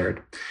were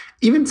scared?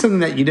 Even something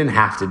that you didn't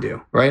have to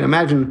do, right?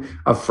 Imagine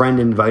a friend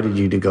invited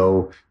you to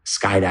go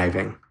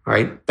skydiving,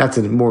 right? That's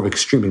a more of an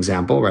extreme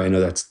example, right? I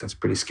know that's a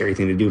pretty scary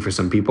thing to do for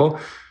some people,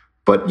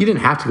 but you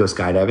didn't have to go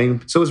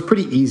skydiving. So it was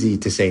pretty easy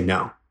to say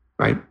no,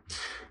 right?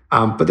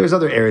 But there's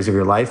other areas of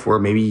your life where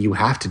maybe you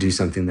have to do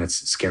something that's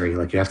scary,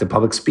 like you have to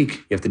public speak.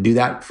 You have to do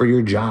that for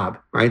your job,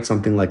 right?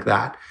 Something like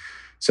that.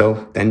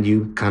 So then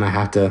you kind of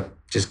have to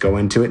just go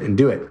into it and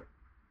do it.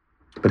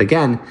 But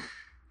again,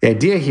 the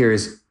idea here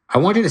is I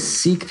want you to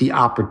seek the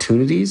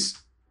opportunities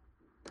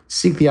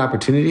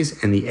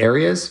and the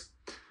areas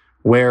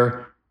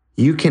where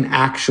you can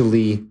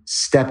actually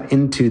step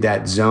into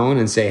that zone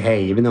and say,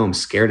 hey, even though I'm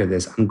scared of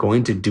this, I'm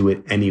going to do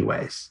it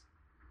anyways.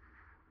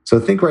 So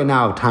think right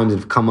now of times that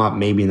have come up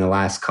maybe in the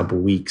last couple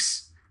of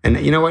weeks.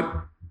 And you know what?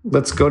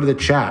 Let's go to the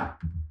chat.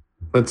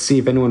 Let's see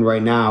if anyone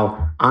right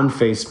now on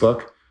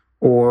Facebook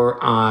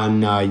or on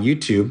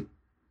YouTube,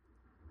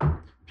 if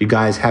you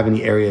guys have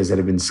any areas that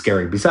have been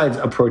scary besides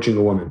approaching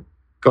a woman.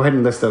 Go ahead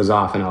and list those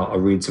off and I'll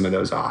read some of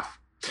those off.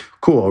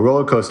 Cool, a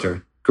roller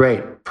coaster.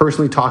 Great.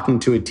 Personally talking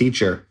to a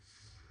teacher.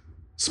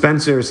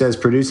 Spencer says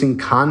producing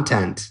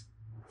content.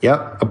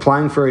 Yep.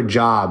 Applying for a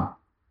job.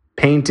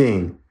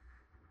 Painting.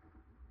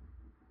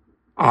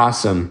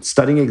 Awesome.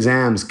 Studying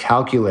exams,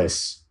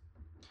 calculus.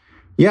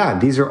 Yeah,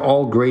 these are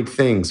all great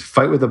things.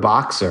 Fight with a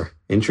boxer.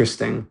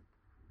 Interesting.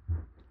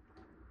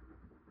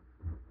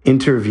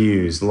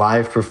 Interviews,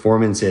 live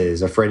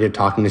performances, afraid of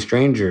talking to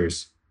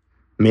strangers,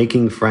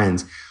 making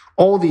friends.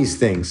 All these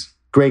things.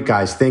 Great,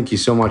 guys. Thank you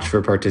so much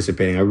for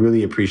participating. I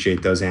really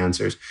appreciate those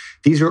answers.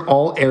 These are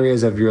all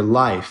areas of your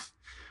life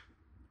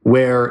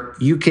where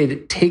you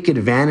could take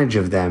advantage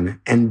of them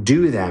and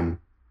do them,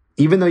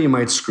 even though you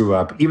might screw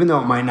up, even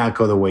though it might not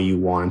go the way you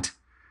want.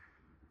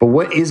 But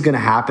what is going to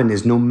happen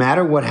is no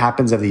matter what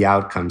happens of the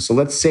outcome. So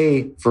let's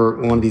say for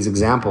one of these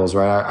examples,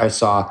 right, I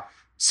saw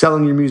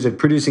selling your music,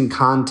 producing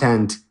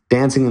content,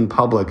 dancing in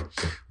public.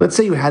 Let's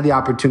say you had the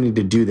opportunity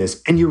to do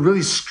this and you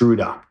really screwed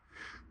up.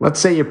 Let's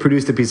say you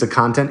produced a piece of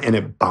content and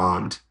it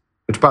bombed,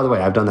 which, by the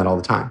way, I've done that all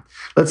the time.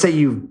 Let's say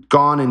you've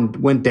gone and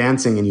went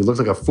dancing and you looked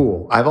like a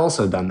fool. I've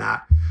also done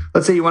that.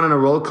 Let's say you went on a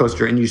roller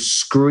coaster and you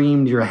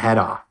screamed your head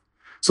off.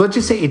 So let's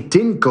just say it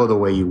didn't go the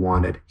way you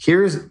wanted.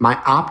 Here's my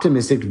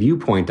optimistic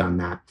viewpoint on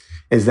that,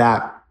 is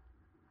that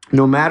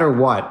no matter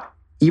what,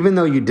 even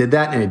though you did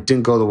that and it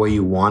didn't go the way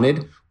you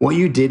wanted, what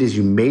you did is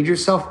you made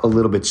yourself a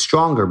little bit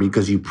stronger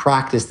because you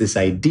practiced this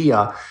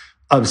idea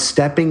of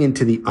stepping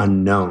into the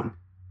unknown.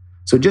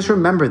 So just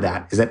remember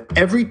that, is that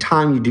every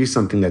time you do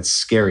something that's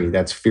scary,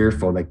 that's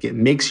fearful, that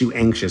makes you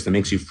anxious, that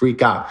makes you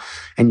freak out,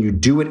 and you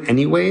do it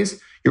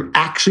anyways, you're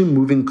actually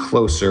moving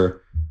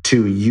closer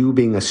to you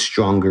being a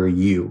stronger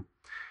you.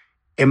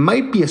 It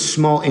might be a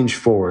small inch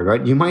forward,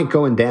 right? You might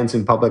go and dance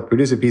in public,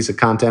 produce a piece of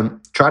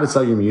content, try to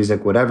sell your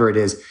music, whatever it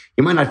is.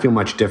 You might not feel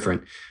much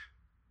different,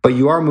 but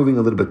you are moving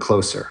a little bit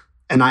closer.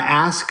 And I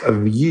ask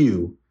of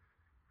you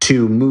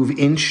to move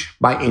inch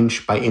by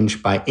inch by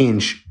inch by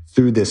inch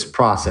through this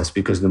process,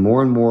 because the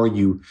more and more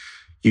you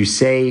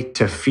say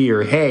to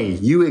fear, hey,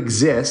 you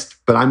exist,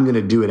 but I'm going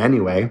to do it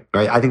anyway,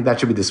 right? I think that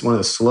should be one of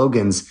the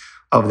slogans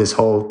of this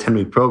whole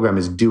 10-week program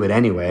is do it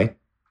anyway.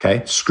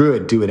 Okay, screw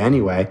it, do it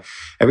anyway.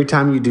 Every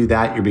time you do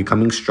that, you're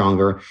becoming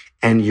stronger,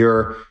 and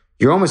you're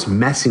almost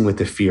messing with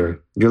the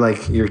fear.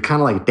 You're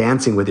kind of like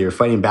dancing with it. You're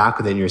fighting back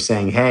with it, and you're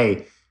saying,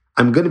 hey,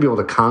 I'm going to be able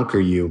to conquer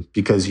you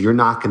because you're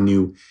not going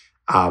to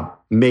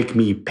make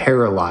me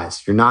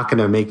paralyzed. You're not going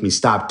to make me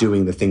stop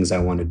doing the things I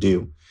want to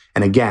do.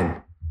 And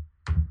again,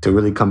 to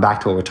really come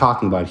back to what we're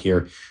talking about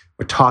here,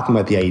 we're talking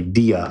about the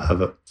idea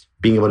of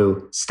being able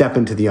to step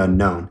into the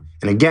unknown.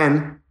 And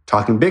again,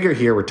 talking bigger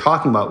here, we're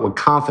talking about what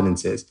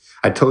confidence is.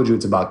 I told you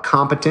it's about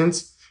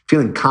competence,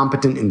 feeling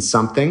competent in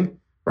something,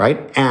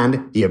 right?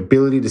 And the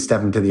ability to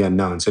step into the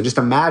unknown. So just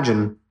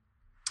imagine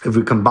if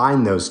we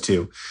combine those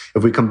two,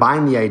 if we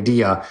combine the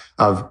idea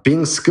of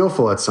being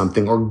skillful at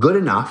something or good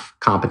enough,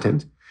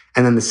 competent,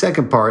 and then the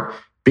second part,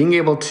 being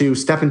able to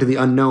step into the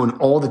unknown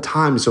all the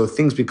time so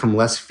things become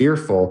less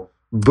fearful,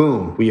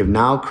 boom, we have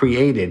now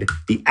created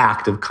the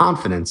act of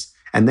confidence.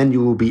 And then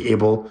you will be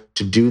able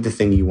to do the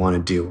thing you want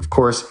to do. Of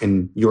course,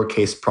 in your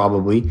case,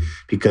 probably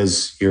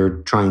because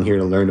you're trying here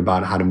to learn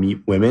about how to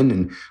meet women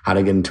and how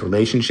to get into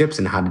relationships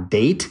and how to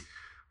date.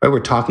 Right? We're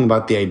talking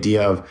about the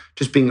idea of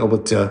just being able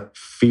to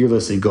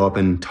fearlessly go up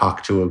and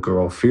talk to a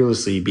girl,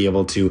 fearlessly be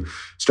able to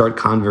start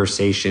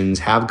conversations,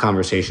 have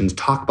conversations,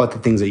 talk about the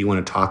things that you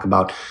want to talk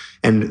about.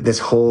 And this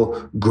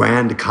whole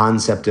grand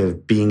concept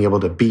of being able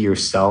to be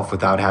yourself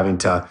without having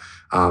to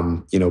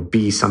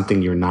be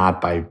something you're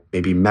not by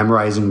maybe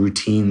memorizing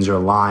routines or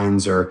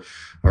lines or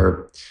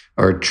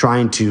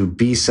trying to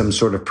be some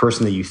sort of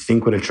person that you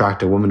think would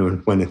attract a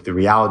woman when in the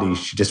reality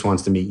she just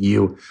wants to meet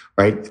you,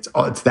 right?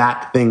 It's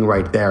that thing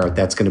right there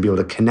that's going to be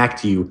able to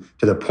connect you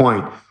to the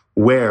point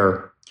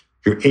where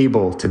you're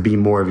able to be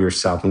more of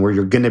yourself and where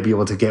you're going to be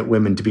able to get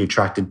women to be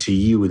attracted to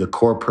you, the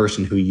core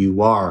person who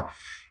you are.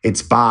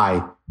 It's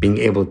by being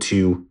able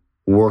to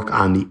work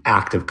on the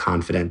act of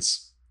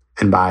confidence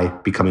and by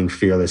becoming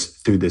fearless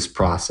through this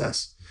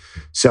process.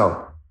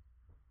 So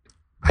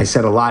I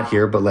said a lot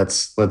here, but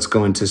let's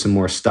go into some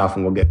more stuff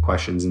and we'll get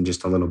questions in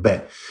just a little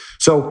bit.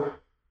 So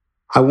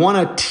I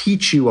want to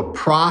teach you a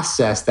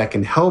process that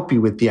can help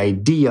you with the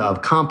idea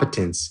of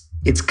competence.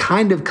 It's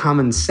kind of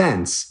common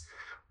sense,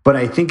 but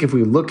I think if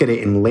we look at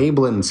it and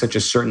label it in such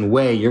a certain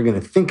way, you're going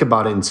to think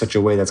about it in such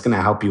a way that's going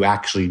to help you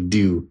actually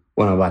do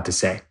what I'm about to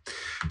say.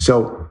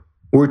 So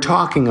we're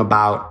talking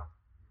about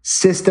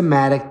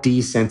systematic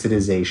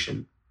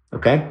desensitization,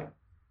 okay?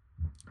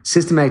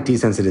 Systematic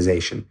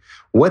desensitization.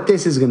 What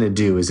this is going to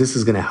do is this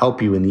is going to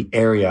help you in the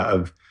area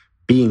of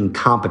being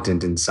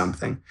competent in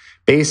something.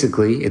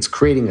 Basically, it's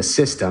creating a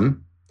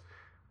system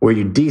where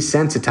you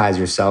desensitize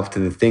yourself to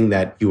the thing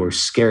that you are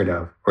scared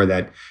of or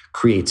that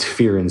creates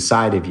fear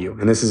inside of you.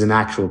 And this is an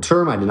actual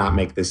term. I did not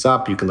make this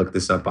up. You can look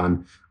this up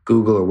on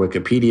Google or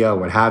Wikipedia or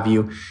what have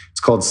you. It's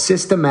called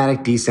systematic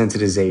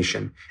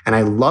desensitization. And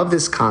I love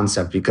this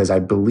concept because I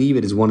believe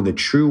it is one of the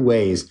true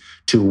ways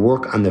to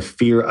work on the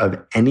fear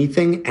of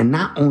anything. And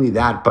not only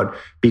that, but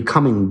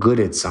becoming good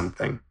at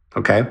something.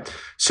 Okay.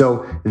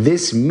 So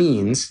this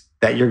means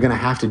that you're going to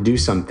have to do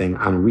something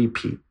on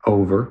repeat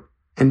over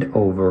and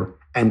over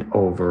and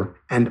over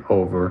and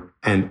over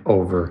and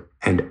over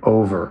and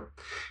over.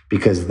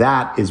 Because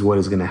that is what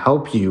is going to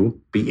help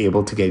you be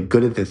able to get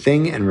good at the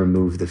thing and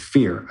remove the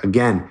fear.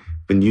 Again,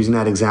 been using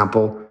that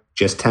example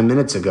just 10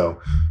 minutes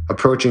ago.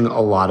 Approaching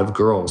a lot of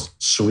girls,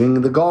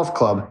 swinging the golf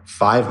club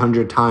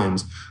 500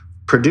 times,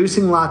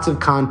 producing lots of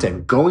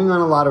content, going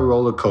on a lot of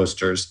roller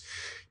coasters,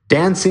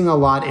 dancing a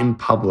lot in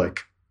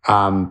public,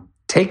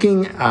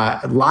 taking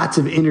lots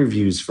of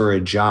interviews for a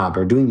job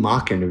or doing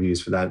mock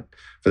interviews for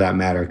that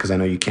matter, because I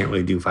know you can't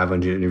really do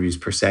 500 interviews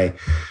per se.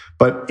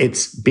 But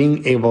it's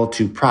being able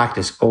to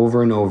practice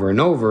over and over and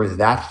over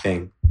that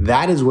thing.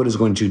 That is what is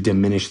going to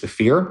diminish the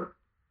fear,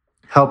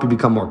 help you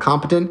become more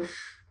competent,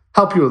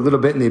 help you a little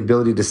bit in the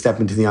ability to step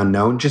into the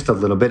unknown, just a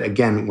little bit.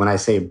 Again, when I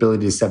say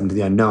ability to step into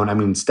the unknown, I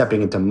mean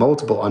stepping into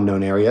multiple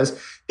unknown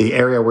areas. The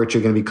area which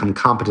you're going to become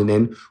competent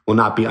in will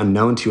not be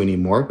unknown to you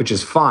anymore, which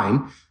is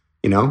fine,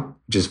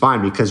 which is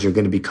fine because you're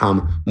going to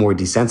become more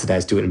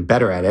desensitized to it and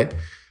better at it.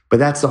 But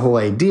that's the whole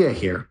idea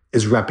here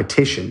is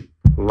repetition,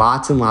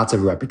 lots and lots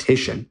of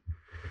repetition.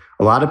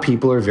 A lot of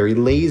people are very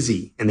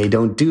lazy and they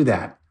don't do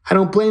that. I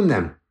don't blame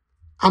them.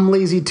 I'm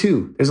lazy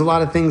too. There's a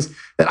lot of things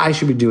that I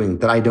should be doing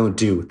that I don't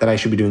do, that I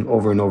should be doing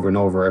over and over and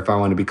over if I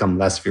want to become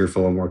less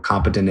fearful and more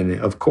competent in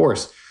it. Of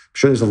course, I'm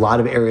sure there's a lot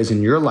of areas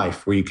in your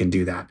life where you can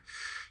do that.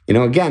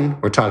 Again,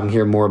 we're talking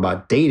here more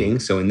about dating.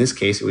 So in this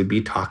case, it would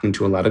be talking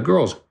to a lot of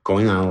girls,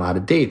 going on a lot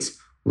of dates,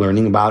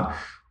 learning about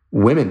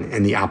women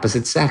and the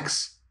opposite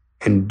sex.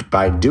 And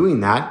by doing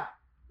that,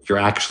 you're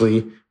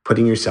actually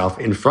putting yourself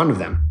in front of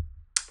them.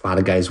 A lot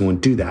of guys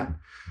won't do that.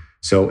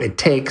 So it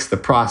takes the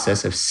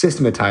process of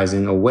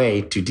systematizing a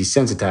way to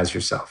desensitize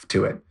yourself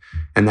to it.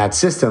 And that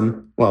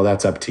system, well,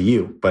 that's up to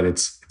you, but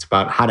it's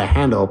about how to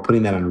handle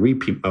putting that on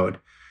repeat mode.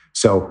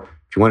 So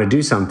if you want to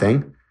do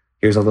something,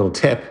 here's a little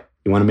tip.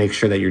 You want to make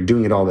sure that you're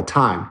doing it all the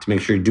time. To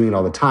make sure you're doing it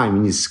all the time,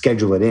 you need to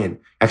schedule it in.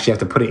 Actually, you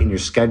have to put it in your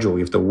schedule. You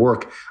have to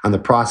work on the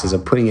process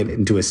of putting it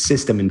into a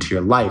system into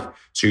your life.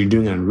 So you're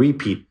doing it on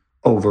repeat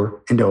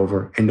over and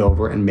over and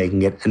over and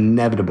making it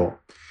inevitable.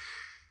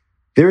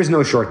 There is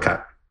no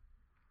shortcut.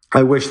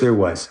 I wish there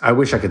was. I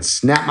wish I could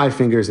snap my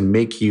fingers and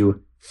make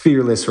you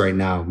fearless right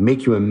now,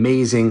 make you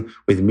amazing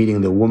with meeting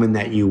the woman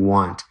that you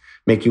want,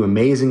 make you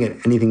amazing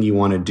at anything you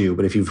want to do.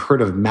 But if you've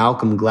heard of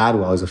Malcolm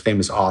Gladwell, he's a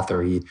famous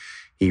author.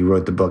 He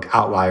wrote the book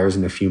Outliers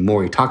and a few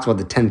more. He talks about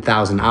the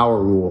 10,000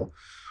 hour rule,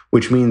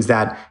 which means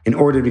that in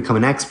order to become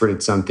an expert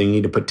at something, you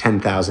need to put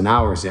 10,000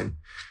 hours in.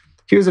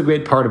 Here's a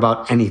great part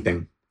about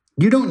anything.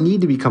 You don't need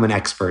to become an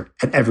expert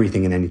at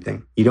everything and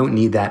anything. You don't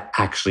need that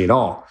actually at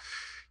all.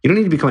 You don't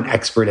need to become an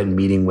expert at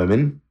meeting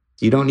women.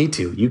 You don't need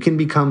to. You can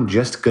become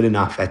just good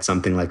enough at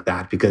something like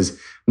that because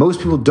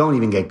most people don't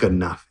even get good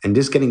enough. And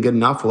just getting good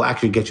enough will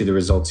actually get you the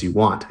results you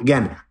want.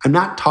 Again, I'm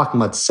not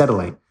talking about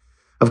settling.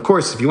 Of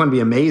course, if you want to be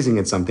amazing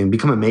at something,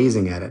 become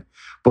amazing at it.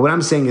 But what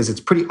I'm saying is it's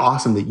pretty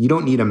awesome that you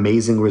don't need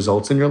amazing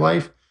results in your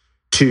life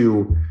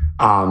in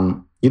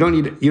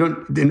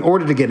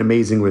order to get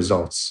amazing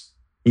results,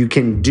 you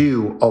can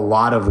do a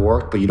lot of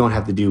work, but you don't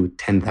have to do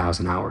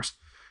 10,000 hours.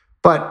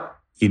 But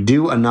you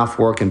do enough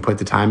work and put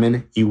the time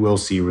in, you will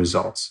see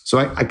results. So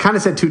I kind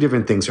of said two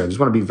different things here. I just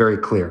want to be very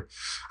clear.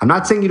 I'm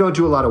not saying you don't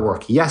do a lot of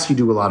work. Yes, you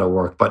do a lot of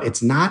work, but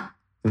it's not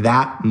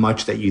that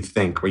much that you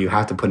think, where you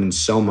have to put in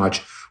so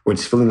much, where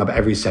it's filling up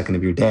every second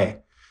of your day.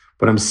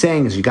 What I'm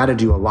saying is you got to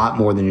do a lot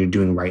more than you're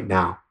doing right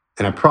now.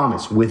 And I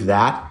promise with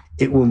that,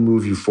 it will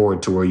move you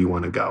forward to where you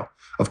want to go.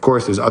 Of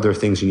course, there's other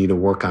things you need to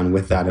work on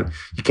with that.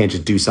 You can't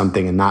just do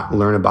something and not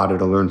learn about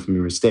it or learn from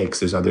your mistakes.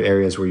 There's other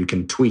areas where you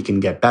can tweak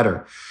and get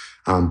better.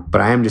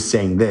 But I am just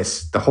saying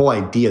this, the whole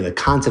idea, the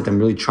concept I'm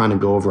really trying to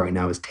go over right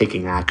now is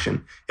taking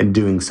action and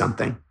doing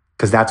something,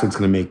 because that's what's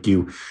going to make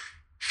you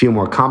feel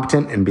more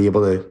competent and be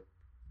able to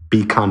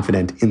be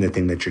confident in the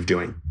thing that you're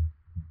doing.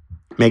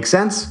 Make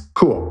sense?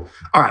 Cool.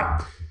 All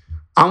right.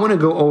 I want to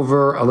go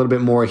over a little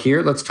bit more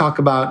here. Let's talk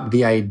about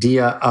the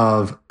idea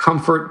of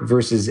comfort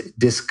versus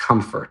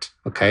discomfort.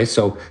 Okay.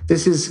 So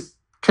this is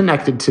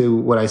connected to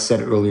what I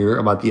said earlier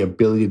about the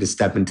ability to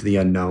step into the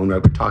unknown,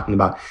 right? We're talking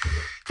about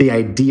the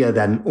idea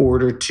that in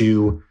order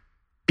to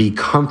be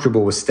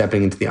comfortable with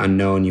stepping into the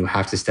unknown, you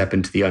have to step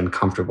into the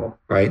uncomfortable,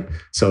 right?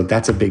 So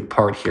that's a big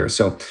part here.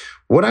 So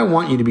what I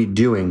want you to be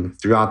doing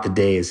throughout the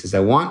days is I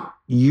want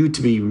you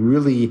to be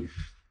really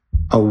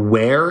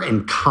aware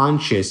and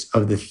conscious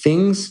of the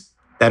things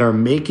that are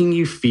making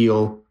you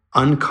feel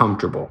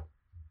uncomfortable.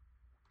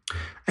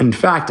 In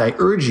fact, I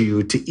urge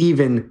you to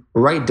even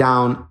write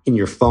down in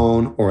your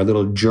phone or a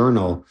little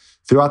journal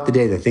throughout the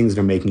day the things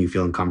that are making you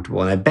feel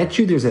uncomfortable. And I bet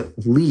you there's at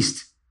the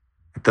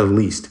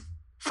least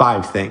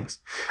 5 things.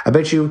 I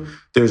bet you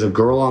there's a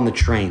girl on the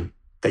train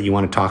that you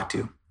want to talk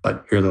to,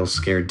 but you're a little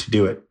scared to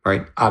do it,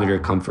 right? Out of your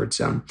comfort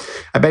zone.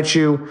 I bet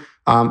you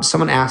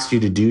someone asked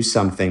you to do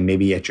something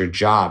maybe at your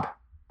job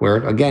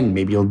where, again,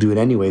 maybe you'll do it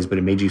anyways, but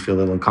it made you feel a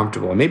little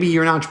uncomfortable. Or maybe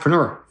you're an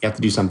entrepreneur. You have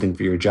to do something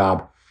for your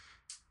job.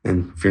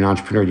 And if you're an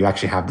entrepreneur, you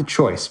actually have the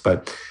choice.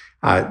 But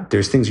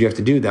there's things you have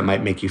to do that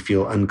might make you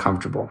feel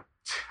uncomfortable.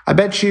 I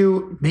bet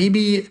you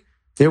maybe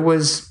there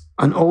was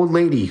an old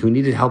lady who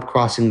needed help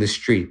crossing the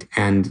street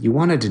and you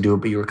wanted to do it,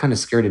 but you were kind of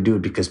scared to do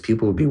it because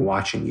people would be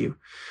watching you.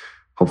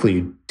 Hopefully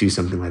you do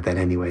something like that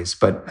anyways.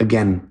 But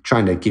again,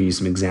 trying to give you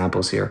some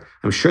examples here.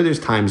 I'm sure there's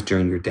times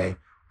during your day.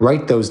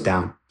 Write those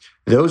down.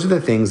 Those are the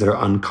things that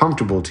are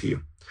uncomfortable to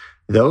you.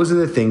 Those are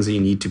the things that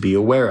you need to be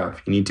aware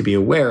of. You need to be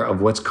aware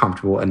of what's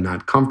comfortable and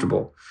not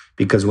comfortable.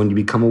 Because when you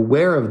become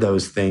aware of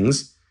those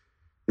things,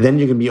 then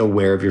you can be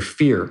aware of your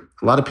fear.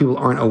 A lot of people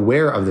aren't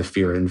aware of the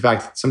fear. In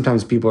fact,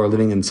 sometimes people are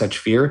living in such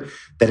fear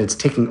that it's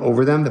taking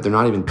over them, that they're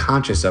not even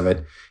conscious of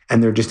it,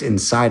 and they're just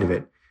inside of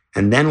it.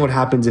 And then what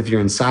happens if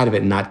you're inside of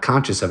it and not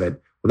conscious of it?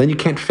 Well, then you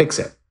can't fix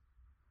it.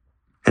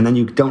 And then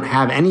you don't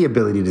have any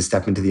ability to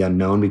step into the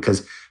unknown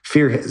because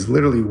fear has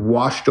literally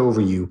washed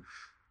over you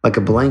like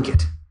a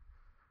blanket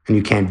and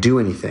you can't do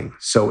anything.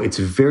 So it's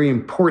very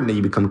important that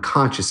you become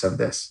conscious of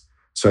this.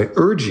 So I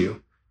urge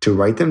you to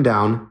write them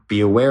down, be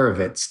aware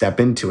of it, step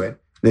into it.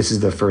 This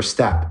is the first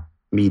step,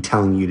 me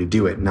telling you to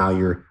do it. Now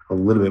you're a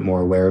little bit more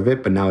aware of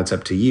it, but now it's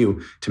up to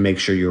you to make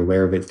sure you're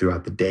aware of it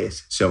throughout the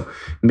days. So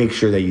make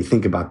sure that you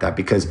think about that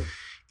because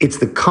it's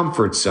the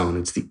comfort zone.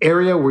 It's the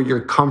area where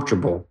you're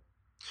comfortable,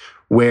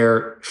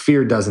 where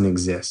fear doesn't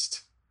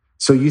exist.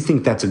 So you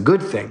think that's a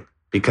good thing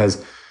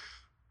because,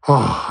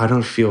 I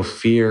don't feel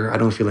fear. I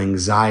don't feel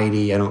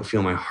anxiety. I don't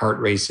feel my heart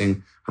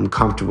racing. I'm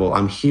comfortable.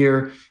 I'm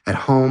here at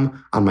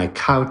home on my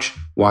couch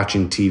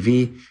watching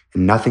TV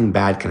and nothing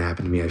bad can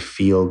happen to me. I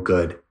feel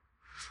good.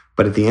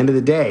 But at the end of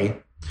the day,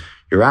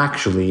 you're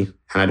actually,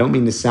 and I don't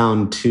mean to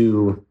sound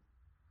too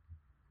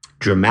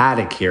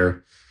dramatic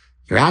here,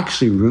 you're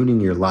actually ruining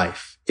your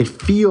life. It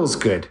feels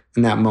good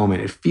in that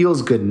moment. It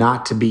feels good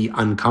not to be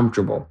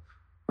uncomfortable.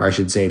 Or I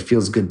should say, it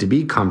feels good to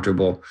be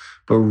comfortable,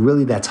 but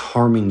really that's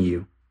harming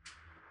you.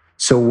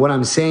 So what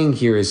I'm saying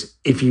here is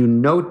if you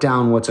note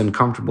down what's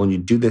uncomfortable and you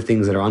do the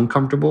things that are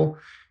uncomfortable,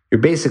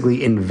 you're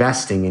basically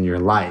investing in your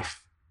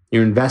life.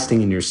 You're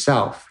investing in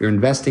yourself. You're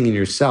investing in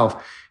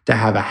yourself to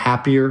have a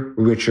happier,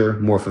 richer,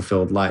 more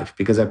fulfilled life.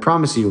 Because I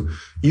promise you,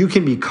 you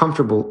can be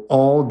comfortable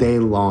all day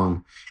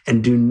long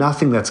and do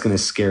nothing that's going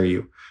to scare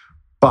you.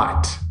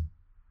 But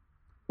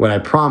what I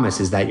promise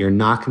is that you're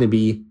not going to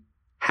be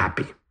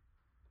happy.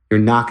 You're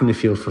not going to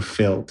feel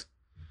fulfilled.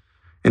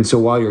 And so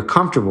while you're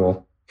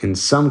comfortable, in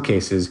some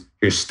cases,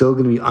 you're still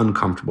going to be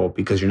uncomfortable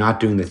because you're not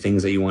doing the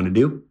things that you want to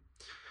do.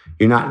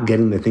 You're not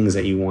getting the things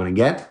that you want to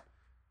get.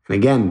 And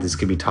again, this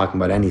could be talking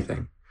about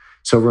anything.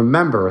 So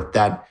remember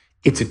that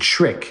it's a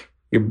trick.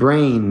 Your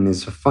brain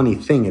is a funny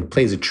thing. It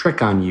plays a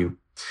trick on you.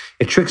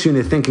 It tricks you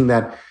into thinking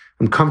that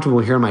I'm comfortable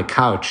here on my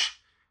couch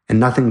and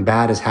nothing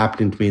bad is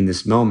happening to me in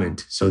this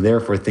moment. So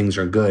therefore things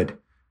are good.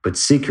 But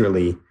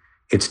secretly,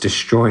 it's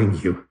destroying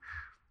you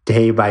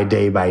day by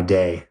day by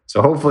day.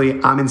 So hopefully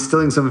I'm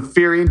instilling some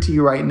fear into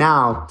you right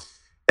now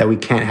that we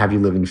can't have you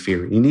live in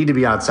fear. You need to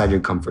be outside your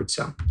comfort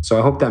zone. So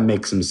I hope that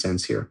makes some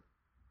sense here.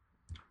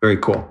 Very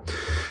cool.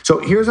 So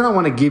here's what I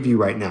want to give you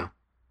right now.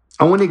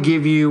 I want to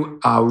give you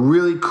a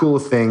really cool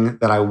thing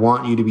that I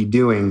want you to be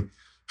doing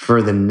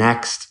for the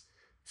next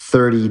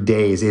 30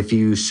 days if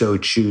you so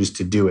choose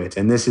to do it.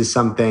 And this is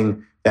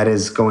something that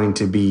is going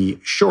to be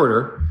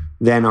shorter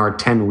than our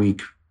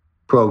 10-week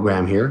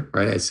program here,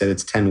 right? I said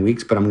it's 10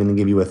 weeks, but I'm going to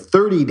give you a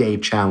 30-day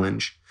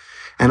challenge.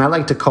 And I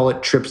like to call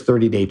it Trip's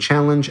 30-day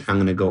challenge. I'm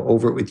going to go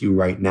over it with you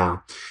right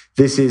now.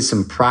 This is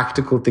some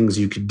practical things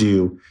you could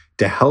do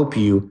to help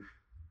you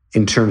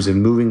in terms of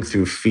moving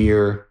through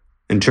fear,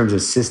 in terms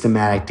of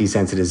systematic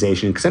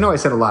desensitization. Because I know I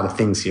said a lot of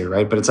things here,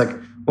 right? But it's like,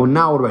 well,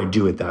 now what do I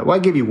do with that? Well, I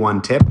give you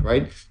one tip,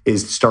 right?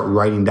 Is to start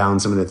writing down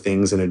some of the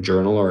things in a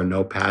journal or a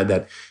notepad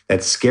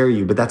that scare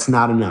you, but that's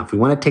not enough. We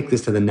want to take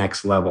this to the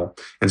next level.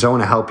 And so I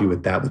want to help you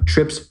with that with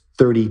Trip's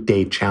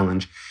 30-day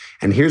challenge.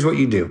 And here's what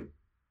you do.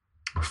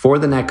 For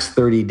the next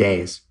 30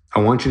 days,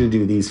 I want you to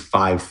do these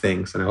 5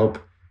 things. And I hope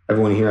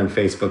everyone here on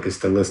Facebook is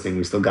still listening.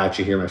 We still got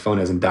you here. My phone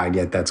hasn't died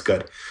yet. That's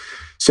good.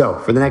 So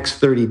for the next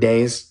 30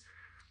 days,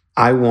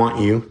 I want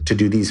you to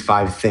do these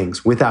 5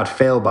 things without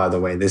fail, by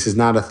the way. This is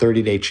not a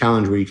 30-day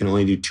challenge where you can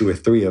only do 2 or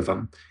 3 of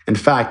them. In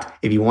fact,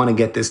 if you want to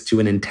get this to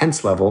an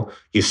intense level,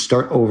 you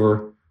start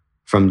over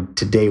from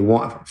day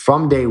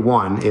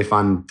one. If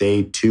on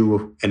day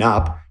 2 and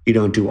up, you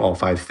don't do all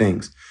 5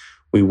 things.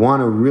 We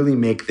want to really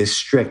make this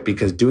strict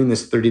because doing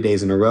this 30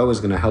 days in a row is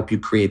going to help you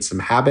create some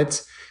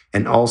habits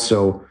and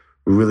also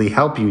really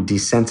help you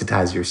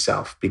desensitize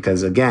yourself.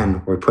 Because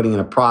again, we're putting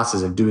in a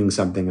process of doing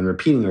something and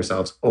repeating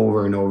ourselves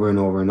over and over and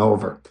over and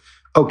over.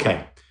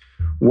 Okay,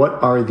 what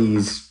are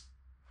these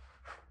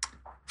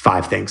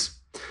 5 things?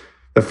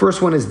 The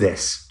first one is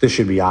this. This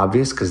should be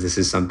obvious because this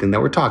is something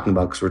that we're talking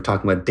about because we're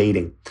talking about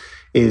dating.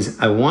 Is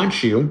I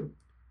want you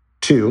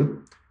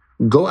to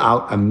go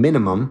out a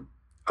minimum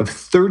of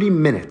 30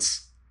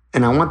 minutes.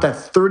 And I want that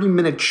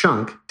 30-minute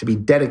chunk to be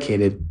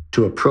dedicated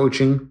to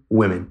approaching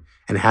women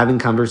and having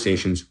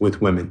conversations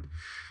with women.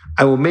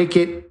 I will make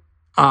it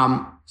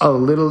a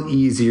little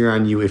easier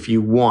on you if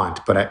you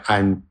want, but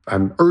I'm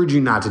urging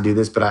you not to do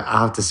this, but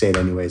I'll have to say it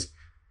anyways.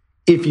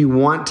 If you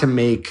want to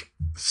make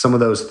some of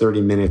those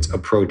 30 minutes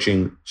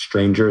approaching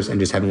strangers and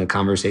just having a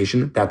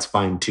conversation, that's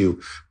fine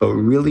too. But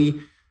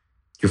really,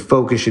 your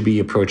focus should be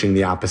approaching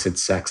the opposite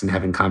sex and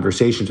having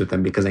conversations with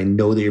them because I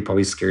know that you're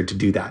probably scared to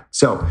do that.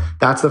 So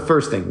that's the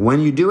first thing.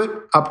 When you do it,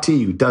 up to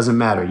you. Doesn't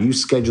matter. You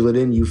schedule it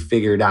in, you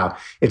figure it out.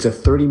 It's a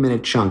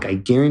 30-minute chunk. I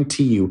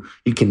guarantee you,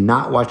 you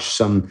cannot watch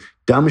some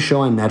dumb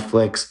show on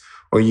Netflix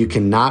or you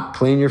cannot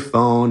play on your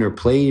phone or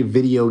play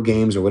video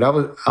games or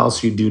whatever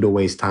else you do to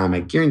waste time. I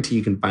guarantee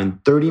you can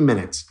find 30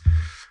 minutes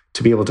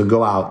to be able to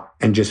go out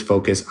and just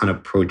focus on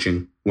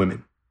approaching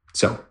women.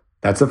 So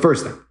that's the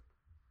first thing.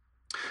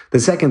 The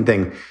second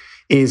thing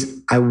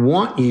is I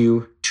want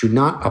you to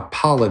not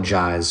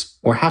apologize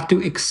or have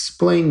to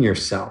explain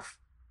yourself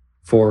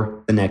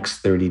for the next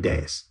 30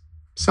 days.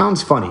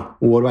 Sounds funny.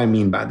 What do I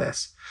mean by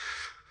this?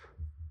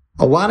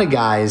 A lot of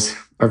guys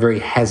are very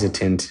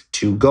hesitant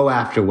to go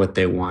after what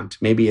they want.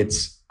 Maybe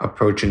it's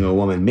approaching a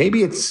woman.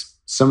 Maybe it's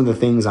some of the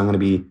things I'm going to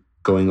be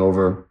going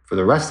over for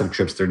the rest of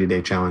Trip's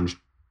 30-day challenge.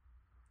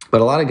 But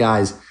a lot of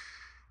guys,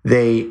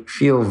 they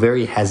feel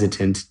very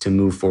hesitant to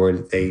move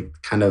forward. They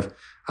kind of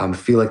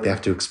feel like they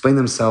have to explain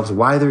themselves,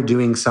 why they're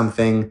doing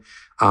something.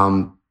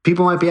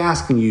 people might be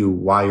asking you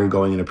why you're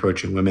going and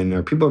approaching women,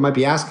 or people might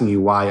be asking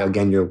you why,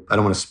 again, I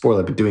don't want to spoil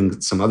it, but doing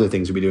some other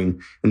things you'll be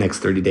doing the next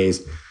 30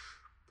 days.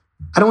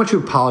 I don't want you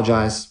to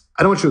apologize.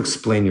 I don't want you to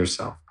explain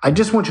yourself. I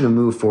just want you to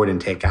move forward and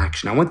take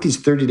action. I want these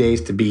 30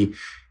 days to be,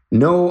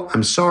 no,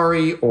 I'm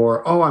sorry,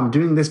 or, oh, I'm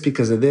doing this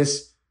because of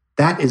this.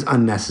 That is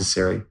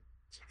unnecessary.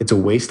 It's a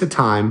waste of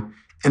time.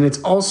 And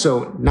it's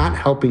also not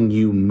helping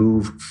you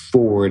move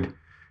forward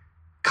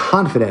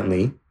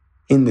confidently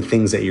in the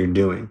things that you're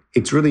doing.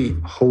 It's really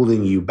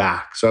holding you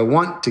back. So I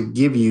want to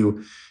give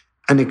you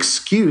an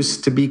excuse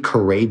to be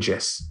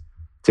courageous,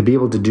 to be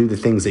able to do the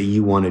things that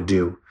you want to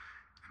do.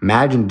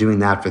 Imagine doing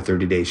that for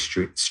 30 days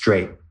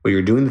straight, where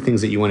you're doing the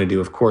things that you want to do.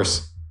 Of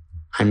course,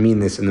 I mean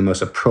this in the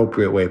most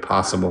appropriate way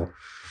possible.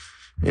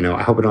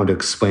 I hope I don't have to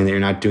explain that you're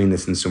not doing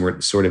this in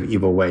some sort of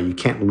evil way. You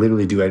can't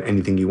literally do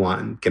anything you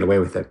want and get away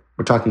with it.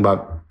 We're talking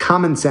about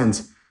common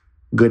sense,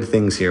 good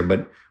things here.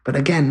 But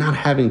again, not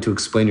having to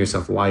explain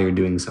yourself why you're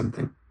doing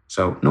something.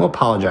 So no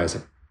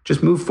apologizing.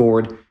 Just move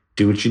forward,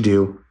 do what you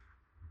do,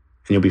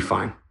 and you'll be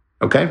fine.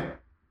 Okay?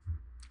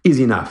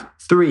 Easy enough.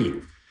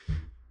 3,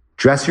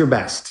 dress your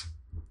best.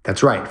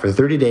 That's right. For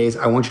 30 days,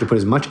 I want you to put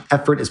as much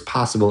effort as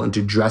possible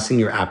into dressing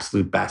your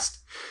absolute best.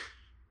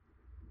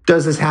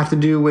 Does this have to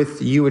do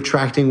with you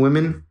attracting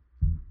women?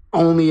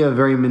 Only a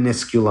very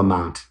minuscule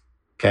amount,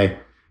 okay?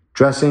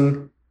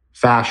 Dressing,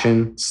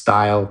 fashion,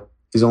 style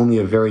is only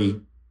a very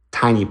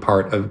tiny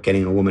part of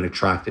getting a woman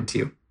attracted to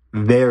you.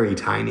 Very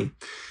tiny.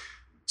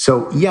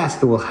 So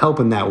yes, it will help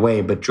in that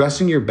way, but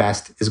dressing your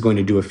best is going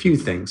to do a few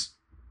things.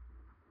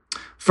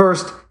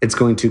 First, it's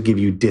going to give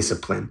you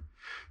discipline.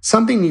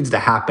 Something needs to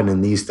happen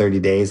in these 30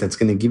 days that's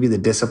going to give you the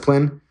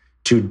discipline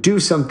to do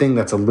something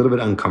that's a little bit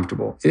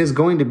uncomfortable. It is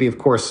going to be, of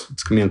course,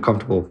 it's going to be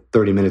uncomfortable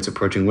 30 minutes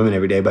approaching women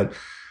every day, but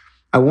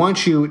I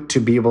want you to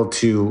be able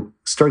to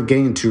start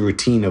getting into a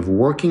routine of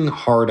working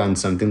hard on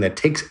something that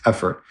takes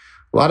effort.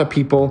 A lot of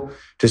people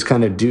just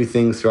kind of do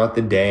things throughout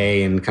the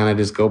day and kind of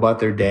just go about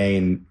their day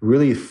and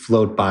really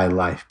float by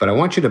life. But I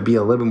want you to be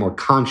a little bit more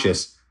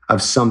conscious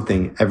of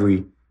something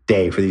every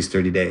day for these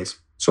 30 days.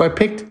 So I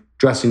picked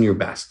dressing your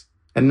best.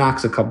 It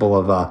knocks a couple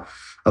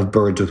of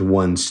birds with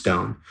one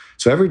stone.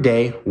 So every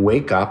day,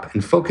 wake up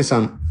and focus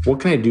on what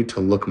can I do to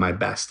look my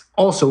best.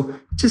 Also,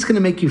 it's just going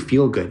to make you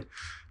feel good.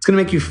 It's going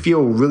to make you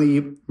feel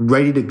really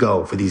ready to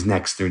go for these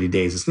next 30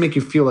 days. It's going to make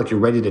you feel like you're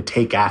ready to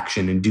take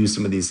action and do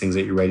some of these things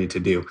that you're ready to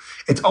do.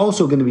 It's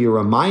also going to be a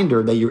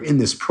reminder that you're in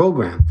this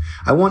program.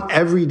 I want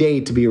every day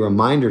to be a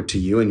reminder to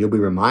you, and you'll be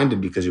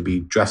reminded because you'll be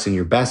dressing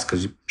your best,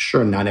 because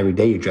sure, not every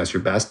day you dress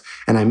your best.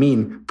 And I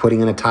mean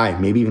putting on a tie,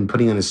 maybe even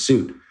putting on a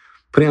suit.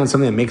 Putting on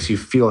something that makes you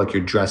feel like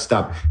you're dressed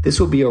up. This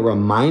will be a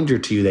reminder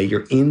to you that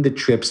you're in the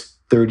Trip's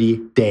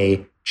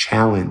 30-day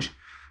challenge,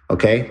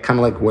 okay? Kind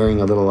of like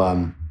wearing a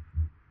little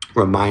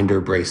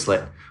reminder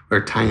bracelet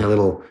or tying a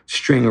little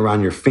string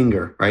around your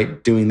finger,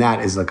 right? Doing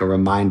that is like a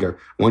reminder.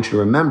 I want you to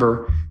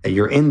remember that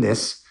you're in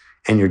this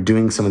and you're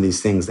doing some of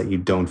these things that you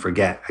don't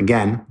forget.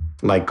 Again,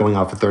 like going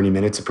out for 30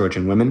 minutes,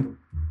 approaching women,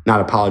 not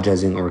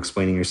apologizing or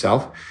explaining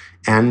yourself,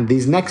 and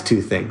these next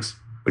 2 things,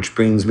 which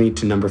brings me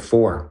to number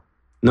 4.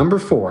 Number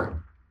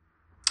 4,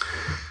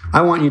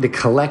 I want you to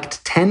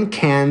collect 10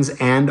 cans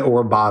and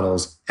or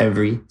bottles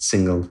every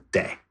single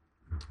day.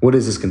 What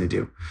is this going to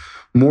do?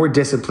 More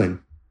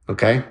discipline,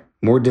 okay?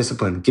 More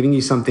discipline, giving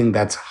you something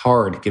that's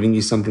hard, giving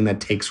you something that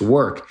takes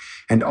work.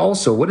 And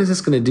also, what is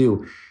this going to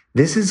do?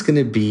 This is going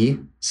to be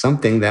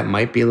something that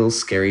might be a little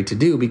scary to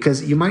do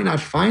because you might not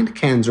find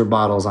cans or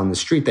bottles on the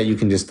street that you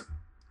can just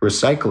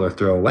recycle or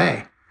throw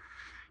away.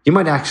 You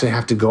might actually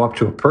have to go up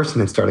to a person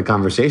and start a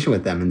conversation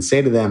with them and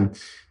say to them,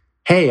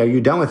 hey, are you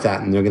done with that?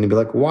 And they're going to be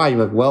like, why?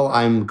 You're like, well,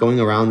 I'm going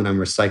around and I'm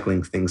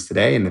recycling things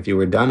today. And if you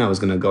were done, I was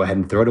going to go ahead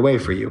and throw it away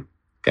for you.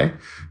 Okay.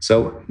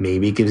 So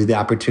maybe it gives you the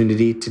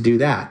opportunity to do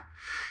that.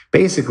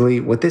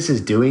 Basically, what this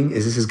is doing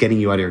is this is getting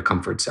you out of your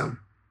comfort zone,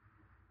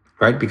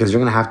 right? Because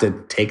you're going to have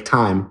to take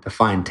time to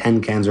find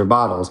 10 cans or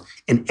bottles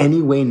in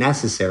any way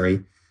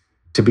necessary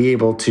to be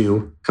able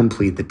to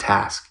complete the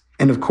task.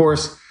 And of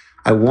course,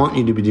 I want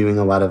you to be doing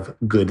a lot of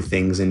good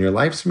things in your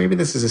life. So maybe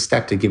this is a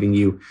step to giving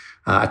you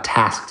a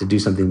task to do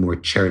something more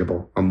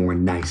charitable or more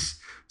nice.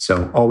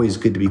 So always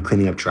good to be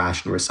cleaning up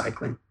trash and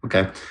recycling,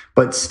 okay?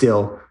 But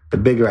still, the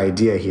bigger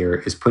idea here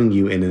is putting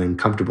you in an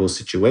uncomfortable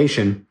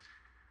situation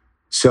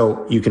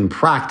so you can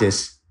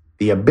practice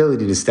the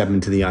ability to step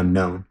into the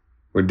unknown.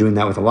 We're doing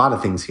that with a lot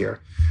of things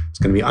here. It's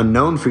going to be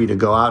unknown for you to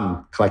go out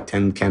and collect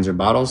 10 cans or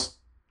bottles.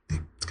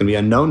 It's going to be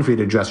unknown for you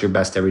to dress your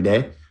best every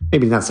day.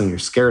 Maybe not something you're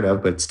scared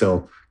of, but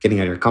still getting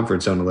out of your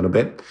comfort zone a little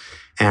bit.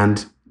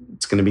 And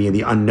it's going to be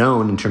the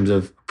unknown in terms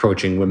of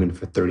approaching women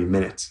for 30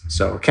 minutes.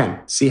 So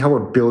again, see how we're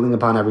building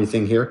upon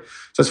everything here?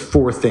 So that's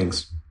 4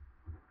 things.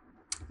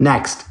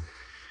 Next,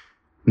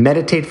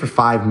 meditate for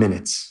 5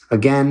 minutes.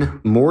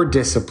 Again, more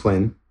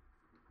discipline,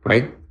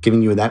 right?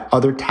 Giving you that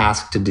other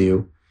task to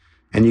do.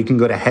 And you can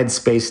go to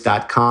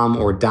headspace.com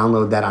or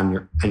download that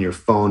on your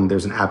phone.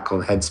 There's an app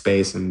called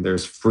Headspace and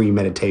there's free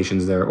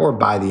meditations there, or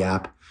buy the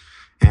app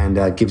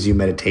and gives you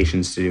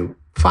meditations to do.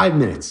 5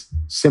 minutes,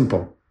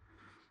 simple.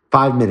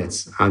 5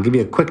 minutes. I'll give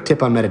you a quick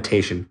tip on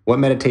meditation. What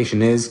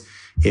meditation is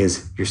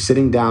you're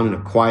sitting down in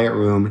a quiet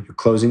room, you're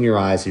closing your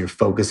eyes, and you're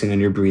focusing on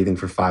your breathing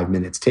for 5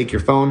 minutes. Take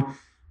your phone,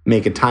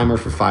 make a timer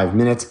for 5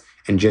 minutes,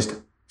 and just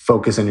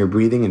focus on your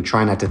breathing and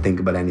try not to think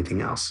about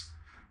anything else.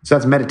 So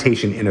that's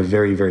meditation in a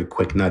very, very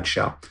quick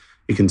nutshell.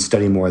 You can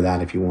study more of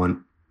that if you want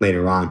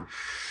later on.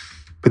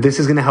 But this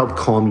is going to help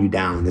calm you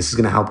down. This is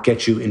going to help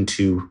get you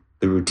into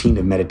the routine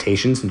of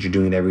meditation since you're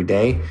doing it every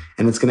day.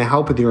 And it's going to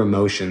help with your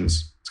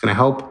emotions. It's going to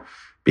help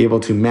be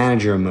able to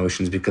manage your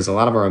emotions because a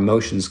lot of our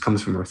emotions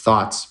comes from our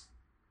thoughts.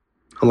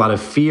 A lot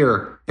of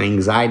fear and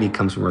anxiety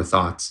comes from our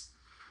thoughts,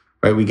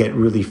 right? We get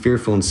really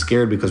fearful and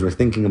scared because we're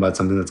thinking about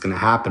something that's going to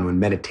happen when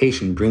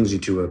meditation brings you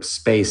to a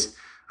space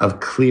of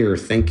clear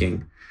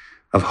thinking,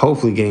 of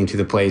hopefully getting to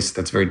the place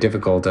that's very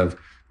difficult of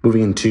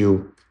moving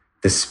into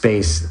the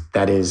space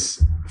that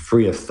is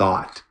free of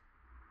thought,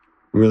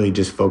 really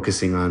just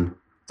focusing on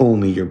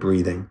only your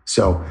breathing.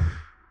 So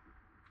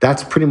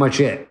that's pretty much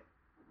it.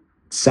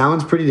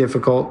 Sounds pretty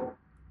difficult.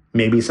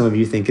 Maybe some of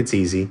you think it's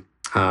easy.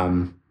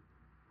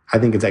 I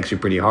think it's actually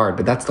pretty hard,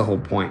 but that's the whole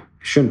point.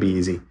 It shouldn't be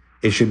easy.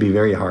 It should be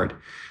very hard.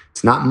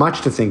 It's not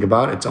much to think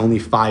about. It's only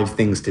 5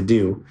 things to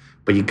do,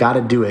 but you got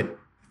to do it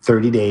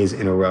 30 days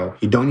in a row.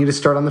 You don't need to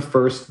start on the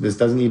 1st. This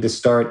doesn't need to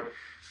start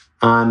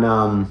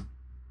on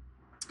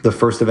the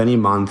 1st of any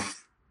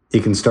month.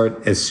 You can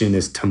start as soon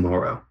as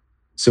tomorrow.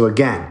 So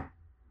again,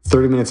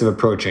 30 minutes of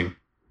approaching,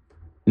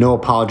 no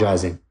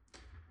apologizing,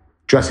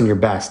 dressing your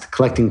best,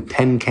 collecting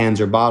 10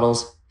 cans or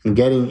bottles, and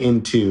getting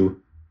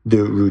into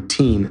the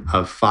routine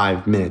of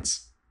 5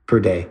 minutes per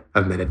day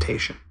of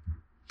meditation.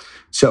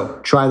 So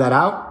try that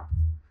out.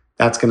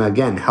 That's going to,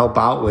 again, help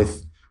out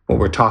with what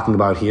we're talking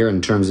about here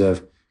in terms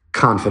of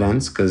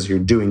confidence, because you're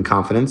doing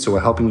confidence. So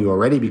we're helping you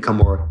already become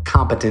more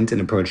competent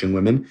in approaching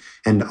women.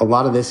 And a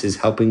lot of this is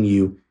helping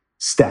you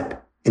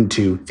step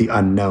into the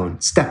unknown,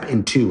 step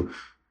into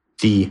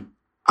the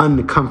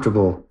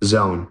uncomfortable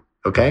zone,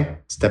 okay?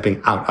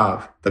 Stepping out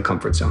of the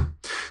comfort zone.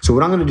 So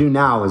what I'm going to do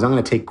now is I'm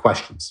going to take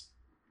questions.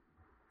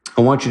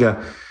 I want you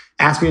to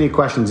ask me any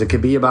questions. It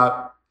could be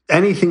about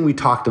anything we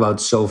talked about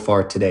so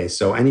far today.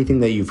 So anything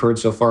that you've heard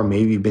so far,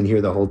 maybe you've been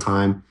here the whole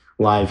time,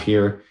 live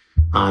here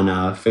on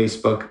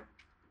Facebook.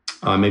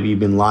 Maybe you've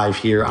been live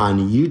here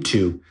on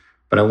YouTube.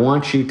 But I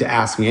want you to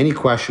ask me any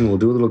question. We'll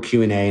do a little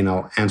Q&A and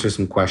I'll answer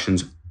some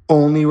questions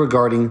only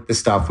regarding the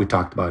stuff we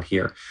talked about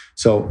here.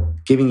 So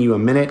giving you a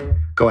minute,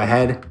 go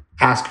ahead,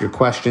 ask your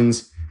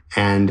questions,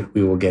 and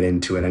we will get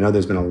into it. I know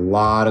there's been a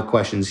lot of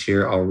questions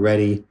here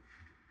already.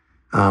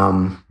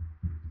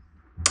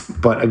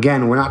 But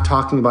again, we're not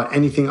talking about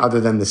anything other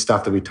than the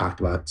stuff that we talked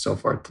about so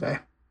far today.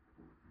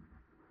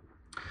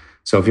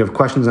 So if you have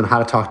questions on how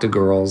to talk to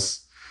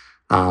girls,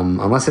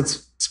 unless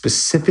it's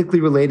specifically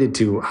related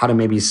to how to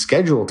maybe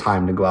schedule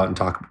time to go out and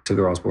talk to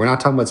girls, but we're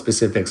not talking about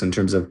specifics in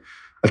terms of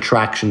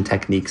attraction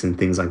techniques and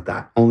things like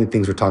that. Only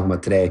things we're talking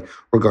about today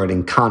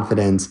regarding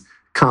confidence,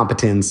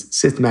 competence,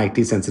 systematic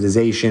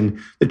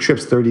desensitization, the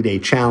TRIPS 30-day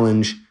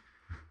challenge,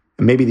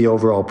 and maybe the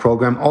overall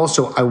program.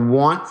 Also, I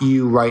want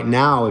you right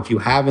now, if you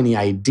have any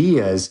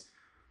ideas,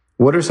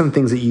 what are some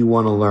things that you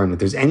want to learn? If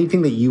there's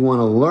anything that you want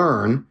to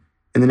learn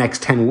in the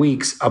next 10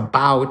 weeks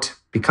about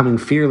becoming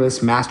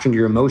fearless, mastering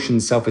your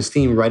emotions,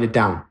 self-esteem, write it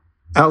down.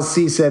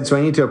 LC said, so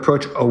I need to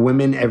approach a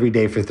woman every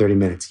day for 30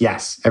 minutes.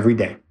 Yes, every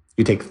day.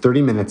 You take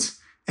 30 minutes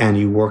and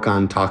you work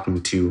on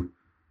talking to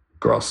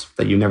girls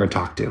that you never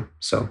talked to.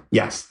 So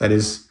yes, that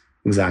is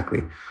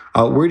exactly.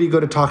 Where do you go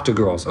to talk to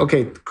girls?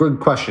 Okay, good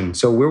question.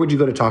 So where would you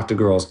go to talk to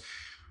girls?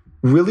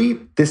 Really,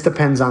 this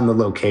depends on the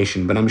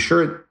location, but I'm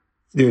sure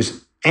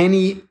there's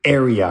any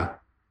area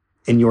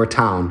in your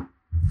town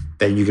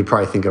that you could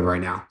probably think of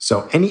right now.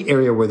 So any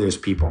area where there's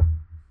people,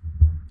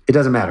 it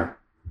doesn't matter.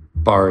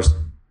 Bars,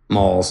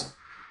 malls,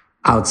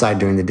 outside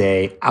during the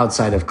day,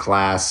 outside of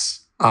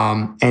class,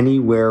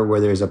 anywhere where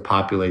there's a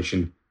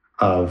population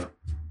of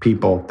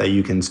people that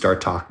you can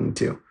start talking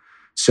to.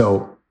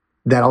 So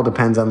that all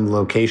depends on the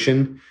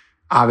location.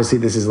 Obviously,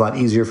 this is a lot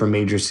easier for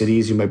major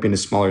cities. You might be in a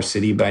smaller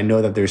city, but I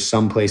know that there's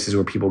some places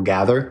where people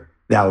gather.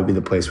 That would be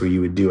the place where you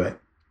would do it.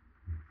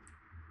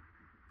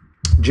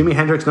 Jimi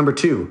Hendrix, number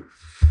 2.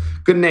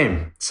 Good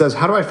name. Says,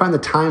 how do I find the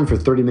time for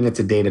 30 minutes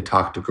a day to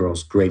talk to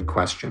girls? Great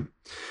question.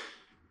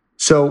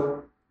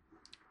 So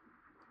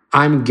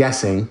I'm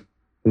guessing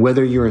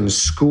whether you're in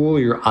school or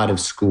you're out of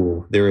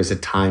school, there is a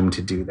time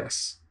to do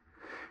this.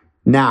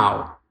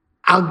 Now,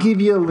 I'll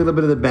give you a little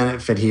bit of the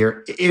benefit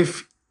here.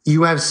 If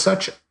you have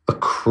such a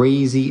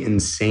crazy,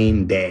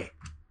 insane day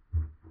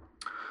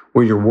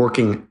where you're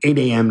working 8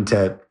 a.m.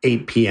 to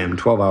 8 p.m.,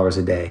 12 hours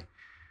a day,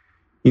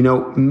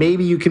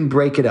 maybe you can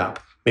break it up.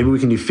 Maybe we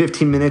can do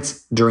 15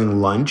 minutes during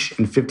lunch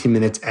and 15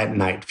 minutes at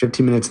night,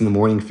 15 minutes in the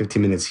morning,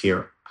 15 minutes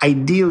here.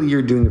 Ideally,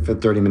 you're doing it for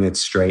 30 minutes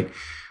straight.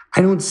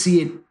 I don't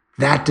see it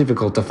that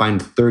difficult to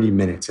find 30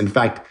 minutes. In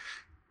fact,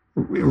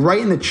 write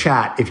in the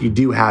chat if you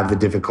do have the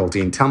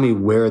difficulty and tell me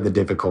where the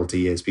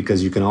difficulty is,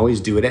 because you can always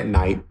do it at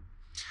night.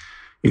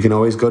 You can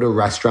always go to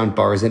restaurant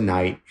bars at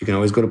night. You can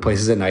always go to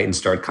places at night and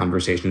start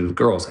conversations with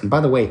girls. And by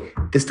the way,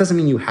 this doesn't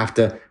mean you have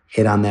to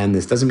hit on them.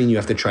 This doesn't mean you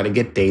have to try to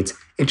get dates.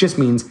 It just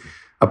means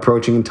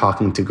approaching and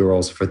talking to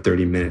girls for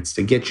 30 minutes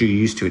to get you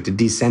used to it, to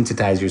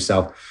desensitize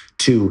yourself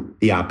to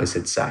the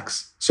opposite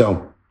sex.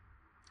 So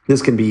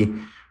this can be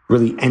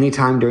really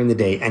anytime during the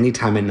day,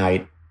 anytime at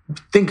night.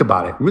 Think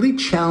about it. Really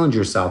challenge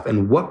yourself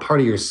and what part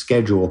of your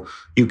schedule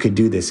you could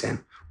do this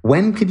in.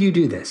 When could you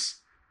do this?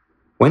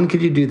 When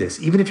could you do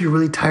this? Even if you're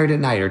really tired at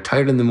night or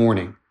tired in the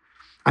morning,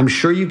 I'm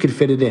sure you could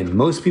fit it in.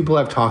 Most people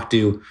I've talked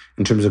to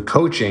in terms of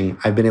coaching,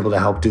 I've been able to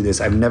help do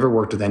this. I've never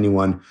worked with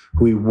anyone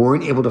who we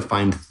weren't able to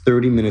find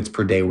 30 minutes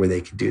per day where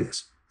they could do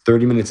this.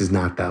 30 minutes is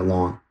not that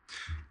long.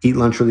 Eat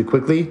lunch really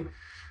quickly,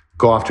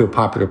 go off to a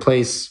popular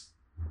place,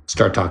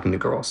 start talking to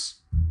girls.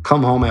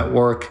 Come home at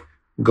work,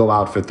 go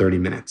out for 30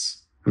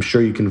 minutes. I'm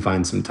sure you can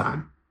find some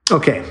time.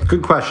 Okay,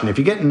 good question. If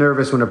you get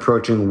nervous when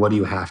approaching, what do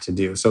you have to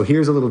do? So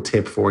here's a little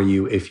tip for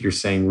you if you're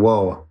saying,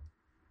 whoa,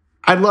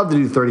 I'd love to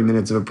do 30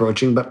 minutes of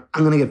approaching, but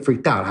I'm going to get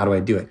freaked out. How do I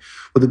do it?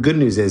 Well, the good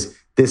news is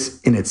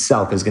this in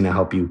itself is going to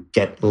help you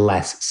get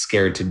less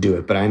scared to do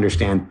it. But I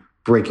understand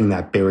breaking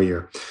that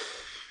barrier.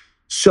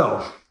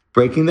 So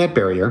breaking that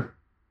barrier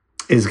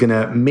is going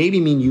to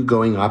maybe mean you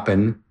going up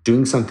and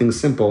doing something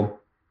simple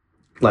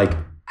like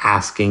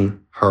asking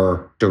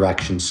her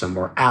directions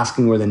somewhere,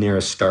 asking where the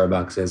nearest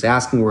Starbucks is,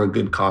 asking where a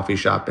good coffee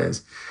shop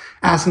is,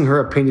 asking her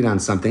opinion on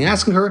something,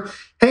 asking her,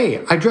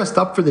 hey, I dressed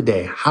up for the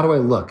day. How do I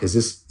look? Is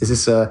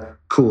this a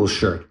cool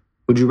shirt?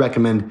 Would you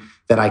recommend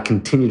that I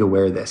continue to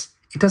wear this?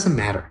 It doesn't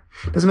matter.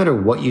 It doesn't matter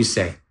what you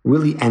say,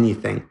 really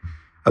anything.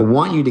 I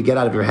want you to get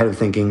out of your head of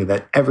thinking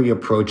that every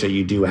approach that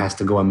you do has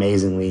to go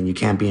amazingly and you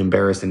can't be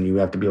embarrassed and you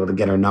have to be able to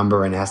get her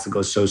number and it has to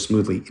go so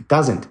smoothly. It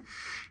doesn't.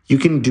 You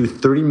can do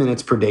 30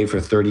 minutes per day for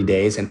 30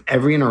 days and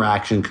every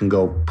interaction can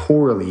go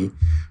poorly,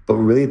 but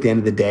really at the end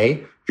of the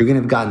day, you're going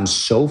to have gotten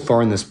so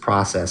far in this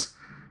process,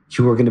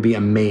 you are going to be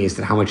amazed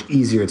at how much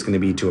easier it's going to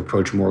be to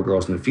approach more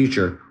girls in the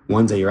future,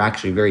 ones that you're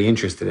actually very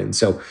interested in.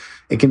 So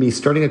it can be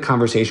starting a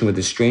conversation with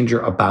a stranger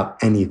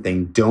about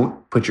anything.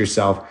 Don't put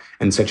yourself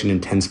in such an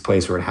intense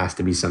place where it has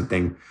to be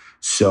something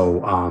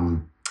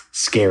so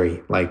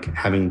scary, like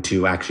having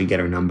to actually get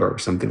her number or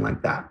something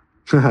like that.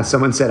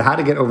 Someone said, how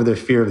to get over the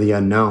fear of the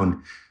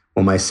unknown?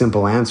 Well, my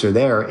simple answer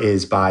there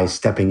is by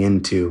stepping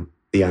into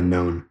the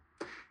unknown.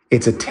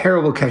 It's a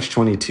terrible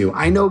catch-22.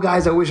 I know,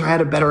 guys, I wish I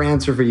had a better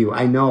answer for you.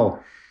 I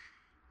know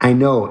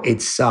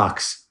it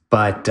sucks,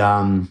 but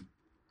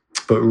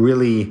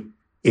really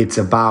it's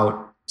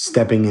about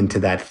stepping into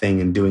that thing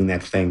and doing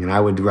that thing. And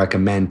I would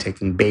recommend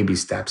taking baby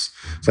steps.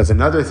 So that's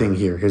another thing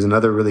here. Here's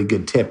another really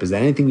good tip is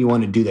that anything you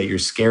want to do that you're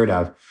scared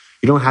of,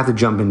 you don't have to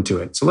jump into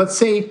it. So let's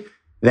say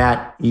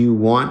that you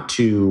want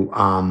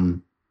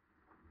to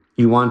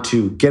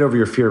get over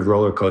your fear of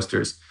roller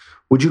coasters.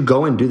 Would you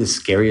go and do the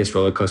scariest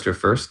roller coaster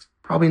first?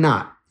 Probably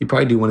not. You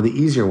probably do one of the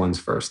easier ones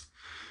first.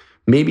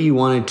 Maybe you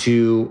wanted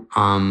to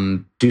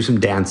do some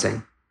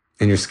dancing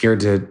and you're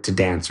scared to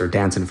dance or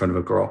dance in front of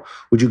a girl.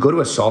 Would you go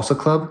to a salsa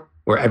club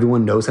where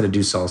everyone knows how to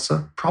do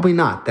salsa? Probably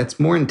not. That's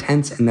more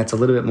intense and that's a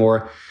little bit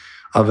more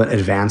of an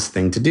advanced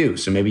thing to do.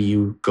 So maybe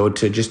you go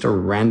to just a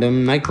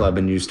random nightclub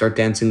and you start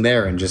dancing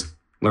there and just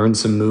learn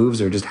some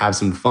moves or just have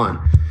some fun.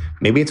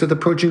 Maybe it's with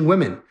approaching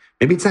women.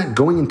 Maybe it's not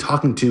going and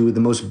talking to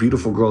the most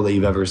beautiful girl that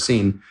you've ever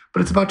seen,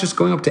 but it's about just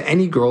going up to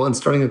any girl and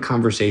starting a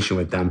conversation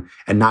with them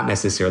and not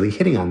necessarily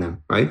hitting on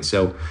them, right?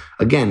 So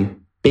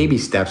again, baby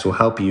steps will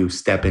help you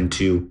step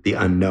into the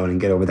unknown and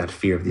get over that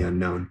fear of the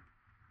unknown.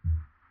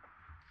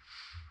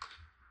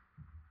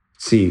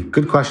 Let's see,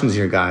 good questions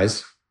here,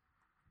 guys.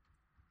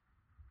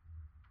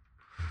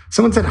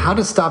 Someone said, how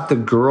to stop the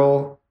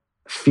girl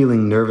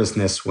feeling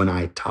nervousness when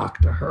I talk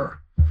to her.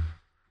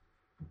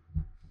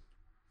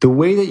 The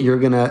way that you're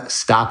going to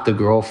stop the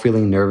girl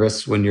feeling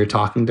nervous when you're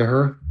talking to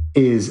her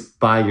is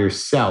by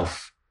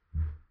yourself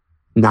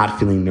not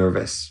feeling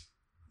nervous.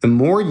 The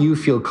more you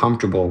feel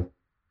comfortable,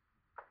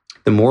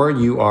 the more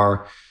you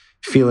are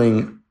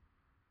feeling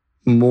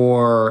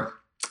more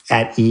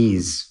at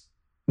ease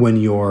when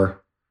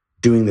you're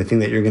doing the thing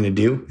that you're going to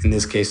do. In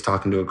this case,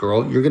 talking to a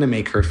girl, you're going to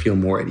make her feel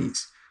more at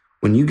ease.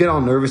 When you get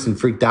all nervous and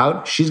freaked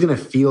out, she's going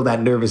to feel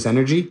that nervous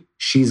energy.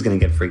 She's going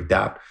to get freaked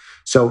out.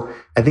 So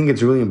I think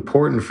it's really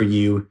important for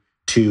you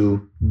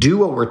to do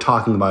what we're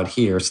talking about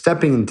here,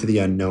 stepping into the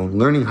unknown,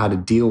 learning how to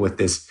deal with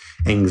this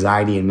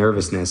anxiety and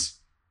nervousness.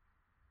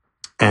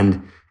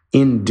 And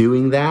in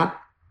doing that,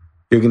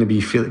 you're going to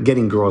be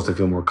getting girls to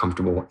feel more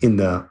comfortable in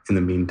the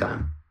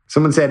meantime.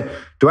 Someone said,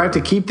 do I have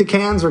to keep the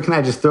cans or can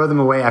I just throw them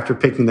away after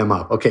picking them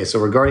up? Okay, so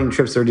regarding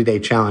Trip's 30-day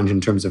challenge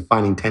in terms of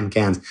finding 10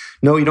 cans,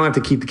 no, you don't have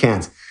to keep the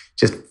cans.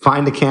 Just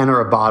find a can or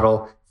a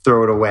bottle,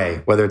 throw it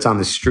away, whether it's on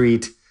the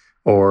street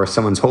or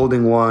someone's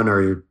holding one,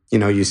 or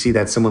you see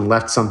that someone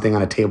left something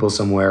on a table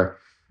somewhere.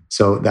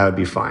 So that would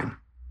be fine.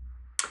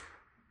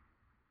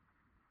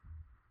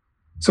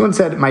 Someone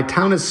said, my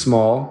town is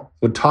small.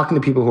 Would talking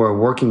to people who are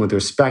working with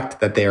respect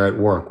that they are at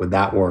work, would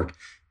that work?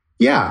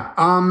 Yeah.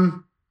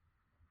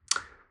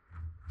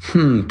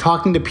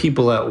 Talking to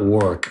people at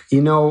work.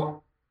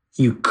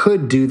 you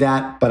could do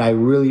that, but I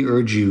really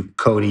urge you,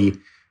 Cody,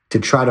 to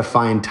try to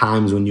find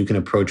times when you can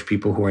approach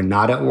people who are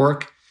not at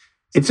work.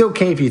 It's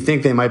okay if you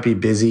think they might be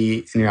busy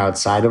and you're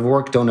outside of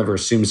work. Don't ever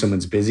assume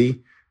someone's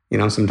busy.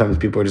 Sometimes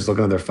people are just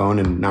looking at their phone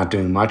and not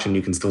doing much, and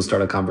you can still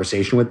start a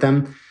conversation with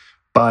them.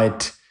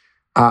 But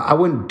I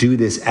wouldn't do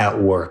this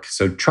at work.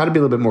 So try to be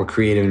a little bit more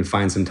creative and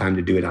find some time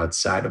to do it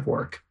outside of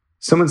work.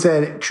 Someone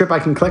said, Trip, I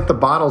can collect the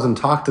bottles and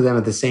talk to them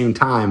at the same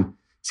time.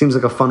 Seems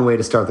like a fun way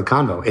to start the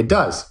convo. It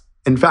does.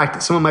 In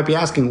fact, someone might be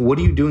asking, what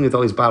are you doing with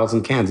all these bottles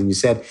and cans? And you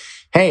said,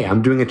 hey,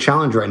 I'm doing a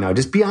challenge right now.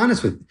 Just be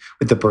honest with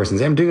the person.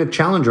 Say, I'm doing a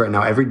challenge right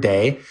now. Every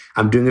day,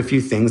 I'm doing a few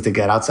things to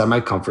get outside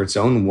my comfort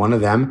zone. One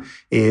of them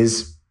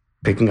is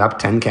picking up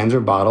 10 cans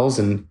or bottles,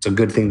 and it's a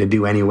good thing to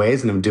do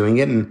anyways, and I'm doing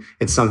it, and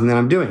it's something that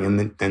I'm doing.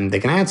 And then they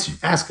can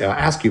ask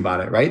you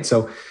about it, right?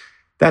 So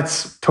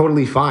that's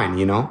totally fine,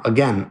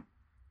 Again,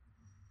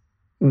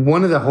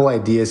 one of the whole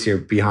ideas here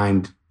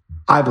behind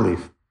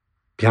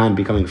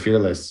becoming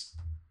fearless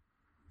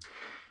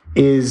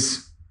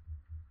is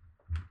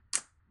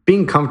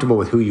being comfortable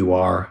with who you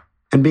are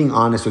and being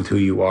honest with who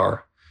you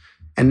are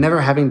and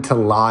never having to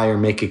lie or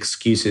make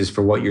excuses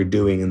for what you're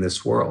doing in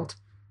this world.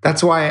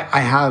 That's why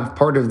I have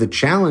part of the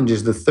challenge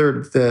is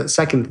the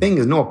second thing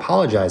is no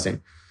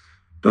apologizing.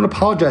 Don't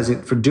apologize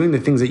for doing the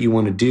things that you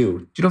want to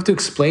do. You don't have to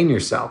explain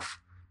yourself.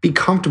 Be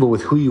comfortable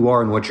with who you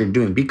are and what you're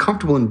doing. Be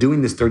comfortable in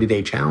doing this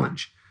 30-day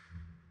challenge.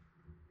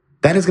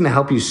 That is going to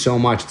help you so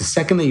much. The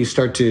second that you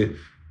start to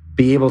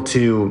be able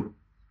to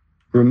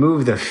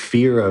remove the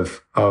fear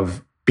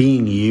of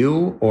being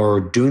you or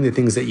doing the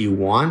things that you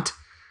want,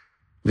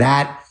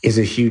 that is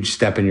a huge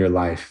step in your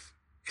life.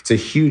 It's a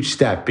huge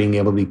step being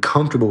able to be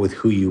comfortable with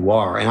who you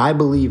are. And I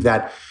believe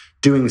that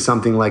doing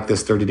something like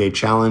this 30-day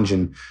challenge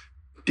and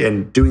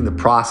doing the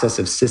process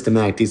of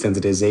systematic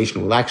desensitization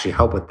will actually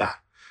help with that.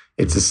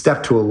 It's a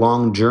step to a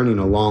long journey and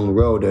a long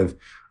road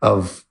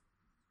of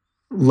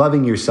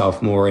loving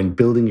yourself more and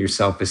building your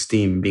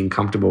self-esteem, being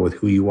comfortable with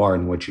who you are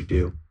and what you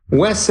do.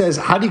 Wes says,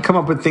 how do you come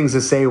up with things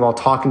to say while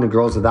talking to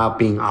girls without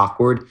being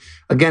awkward?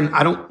 Again,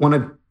 I don't want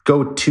to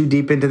go too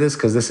deep into this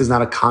because this is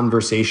not a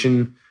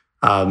conversation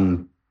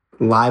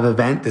live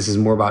event. This is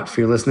more about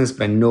fearlessness,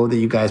 but I know that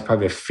you guys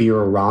probably have fear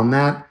around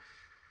that.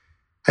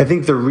 I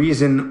think the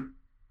reason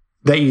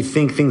that you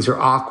think things are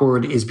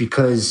awkward is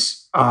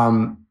because,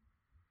 you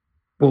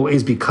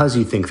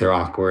think they're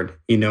awkward,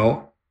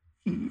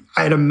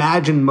 I'd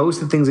imagine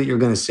most of the things that you're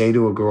going to say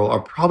to a girl are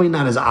probably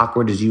not as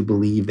awkward as you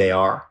believe they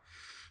are.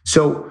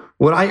 So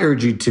what I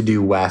urge you to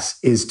do, Wes,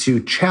 is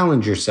to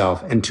challenge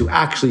yourself and to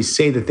actually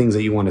say the things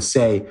that you want to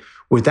say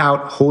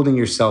without holding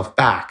yourself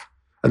back.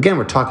 Again,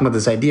 we're talking about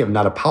this idea of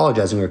not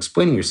apologizing or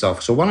explaining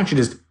yourself. So why don't you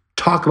just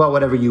talk about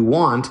whatever you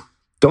want,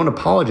 don't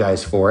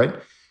apologize for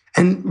it,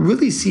 and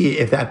really see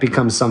if that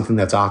becomes something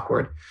that's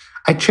awkward.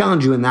 I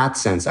challenge you in that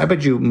sense. I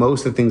bet you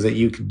most of the things that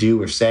you could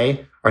do or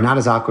say are not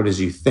as awkward as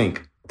you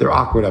think. They're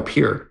awkward up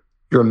here.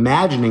 You're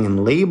imagining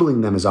and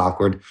labeling them as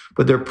awkward,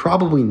 but they're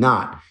probably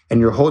not. And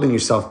you're holding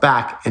yourself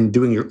back and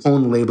doing your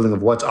own labeling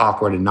of what's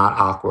awkward and not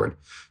awkward.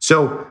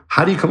 So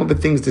how do you come up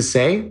with things to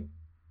say?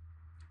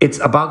 It's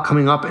about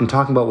coming up and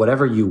talking about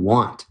whatever you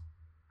want.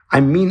 I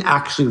mean,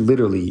 actually,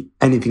 literally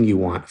anything you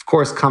want. Of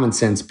course, common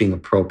sense being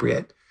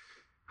appropriate.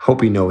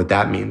 Hope you know what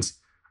that means.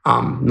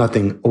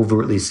 Nothing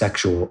overtly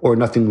sexual or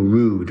nothing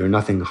rude or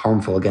nothing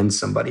harmful against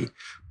somebody.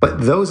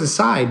 But those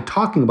aside,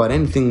 talking about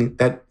anything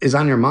that is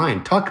on your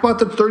mind. Talk about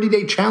the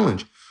 30-day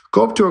challenge.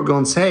 Go up to a girl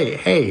and say,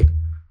 hey,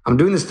 I'm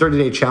doing this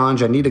 30-day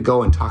challenge. I need to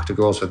go and talk to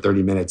girls for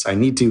 30 minutes. I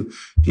need to,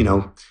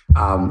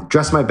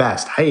 dress my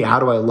best. Hey, how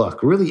do I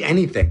look? Really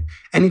anything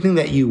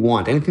that you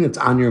want, anything that's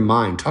on your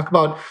mind. Talk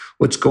about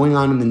what's going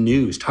on in the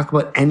news. Talk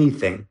about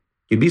anything.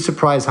 You'd be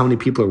surprised how many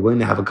people are willing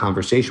to have a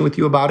conversation with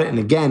you about it. And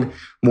again,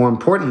 more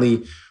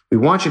importantly, we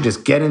want you to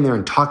just get in there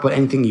and talk about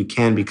anything you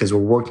can because we're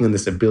working on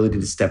this ability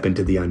to step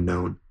into the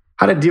unknown.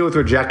 How to deal with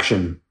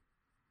rejection.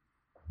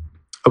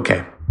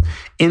 Okay,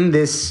 in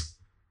this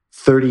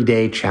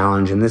 30-day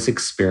challenge, in this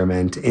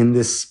experiment, in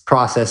this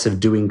process of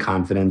doing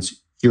confidence,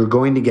 you're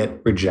going to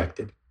get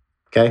rejected,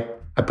 okay?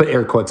 I put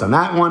air quotes on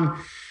that one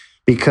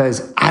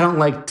because I don't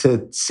like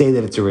to say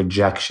that it's a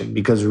rejection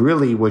because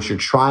really what you're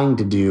trying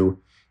to do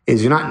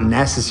is you're not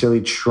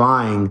necessarily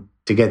trying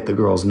to get the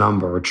girl's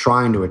number or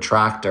trying to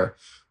attract her.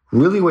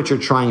 Really what you're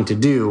trying to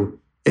do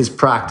is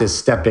practice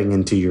stepping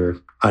into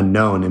your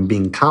unknown and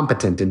being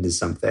competent into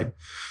something.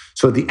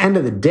 So at the end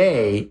of the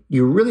day,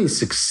 you're really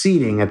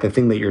succeeding at the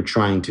thing that you're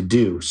trying to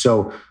do.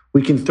 So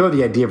we can throw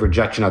the idea of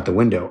rejection out the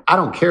window. I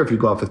don't care if you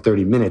go out for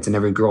 30 minutes and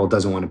every girl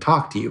doesn't want to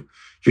talk to you.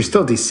 You're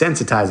still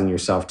desensitizing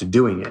yourself to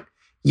doing it.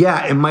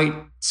 Yeah, it might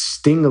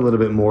sting a little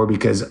bit more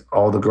because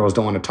all the girls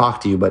don't want to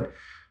talk to you, but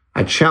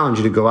I challenge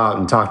you to go out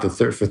and talk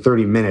for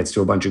 30 minutes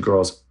to a bunch of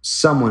girls.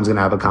 Someone's going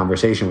to have a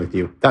conversation with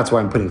you. That's why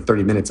I'm putting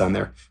 30 minutes on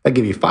there. That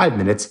give you 5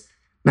 minutes.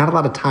 Not a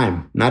lot of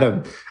time,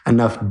 not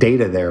enough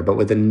data there, but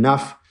with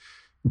enough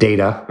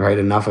data, right?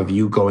 Enough of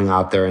you going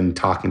out there and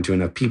talking to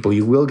enough people,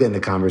 you will get into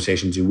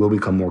conversations. You will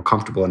become more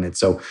comfortable in it.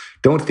 So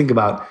don't think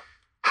about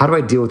How do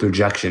I deal with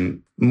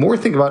rejection? More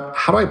think about,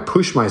 how do I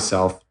push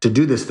myself to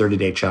do this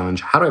 30-day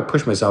challenge? How do I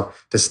push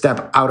myself to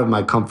step out of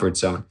my comfort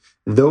zone?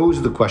 Those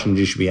are the questions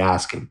you should be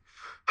asking.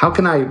 How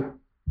can I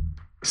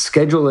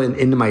schedule it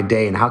into my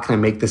day, and how can I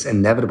make this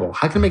inevitable?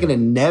 How can I make it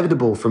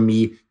inevitable for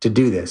me to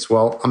do this?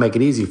 Well, I'll make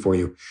it easy for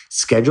you.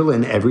 Schedule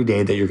in every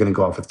day that you're going to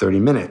go out for 30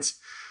 minutes.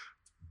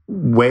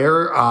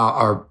 Wear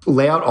or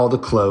lay out all the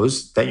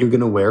clothes that you're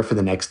going to wear for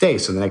the next day.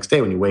 So the next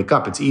day when you wake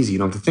up, it's easy. You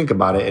don't have to think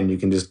about it, and you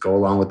can just go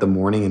along with the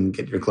morning and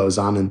get your clothes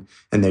on,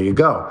 and there you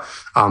go.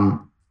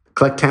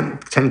 Collect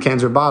 10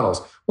 cans or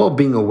bottles. Well,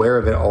 being aware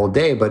of it all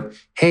day, but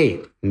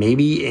hey,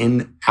 maybe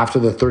after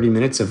the 30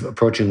 minutes of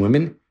approaching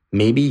women,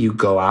 maybe you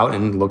go out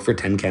and look for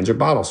 10 cans or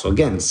bottles. So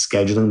again,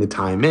 scheduling the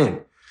time in.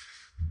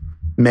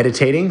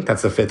 Meditating,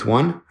 that's the fifth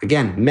one.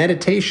 Again,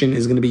 meditation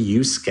is going to be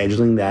you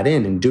scheduling that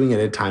in and doing it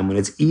at a time when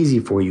it's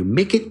easy for you.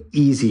 Make it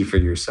easy for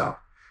yourself.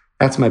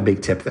 That's my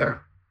big tip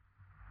there.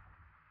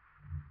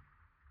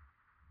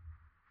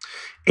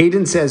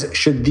 Aiden says,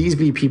 should these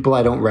be people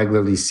I don't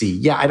regularly see?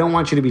 Yeah, I don't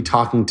want you to be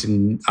talking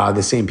to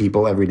the same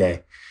people every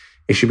day.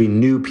 It should be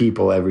new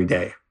people every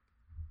day.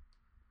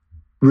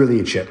 Really,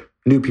 it should.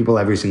 New people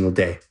every single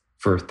day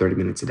for 30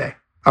 minutes a day.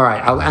 All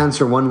right, I'll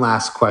answer one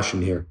last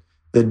question here.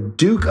 The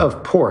Duke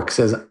of Pork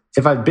says,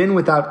 if I've been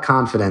without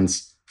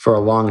confidence for a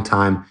long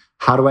time,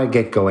 how do I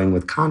get going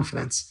with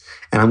confidence?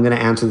 And I'm going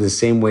to answer the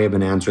same way I've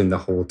been answering the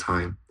whole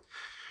time.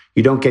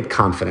 You don't get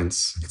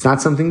confidence. It's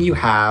not something you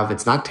have.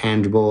 It's not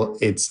tangible.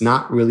 It's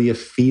not really a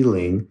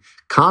feeling.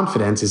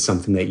 Confidence is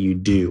something that you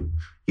do.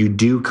 You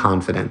do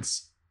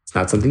confidence. It's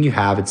not something you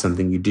have. It's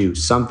something you do.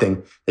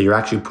 Something that you're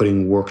actually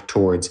putting work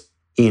towards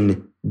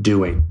in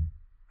doing.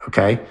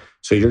 Okay?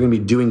 So you're going to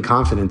be doing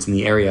confidence in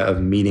the area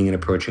of meeting and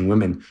approaching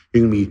women.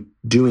 You're going to be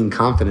doing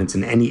confidence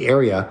in any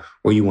area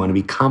where you want to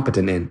be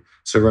competent in.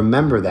 So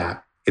remember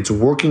that. It's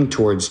working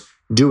towards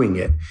doing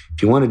it.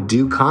 If you want to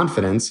do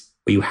confidence,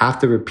 well, you have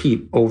to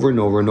repeat over and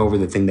over and over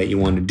the thing that you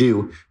want to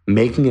do,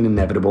 making it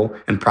inevitable,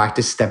 and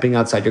practice stepping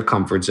outside your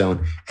comfort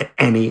zone at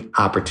any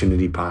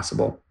opportunity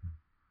possible.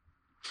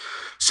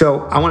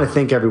 So I want to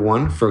thank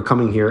everyone for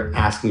coming here,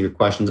 asking your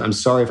questions. I'm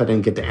sorry if I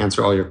didn't get to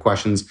answer all your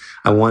questions.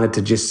 I wanted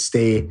to just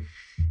stay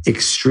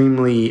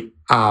extremely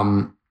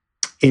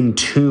in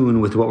tune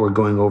with what we're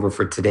going over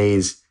for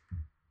today's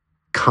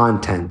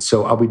content.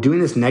 So I'll be doing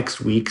this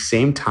next week,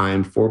 same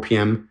time, 4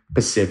 p.m.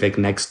 Pacific,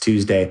 next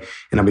Tuesday.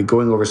 And I'll be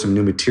going over some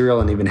new material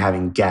and even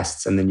having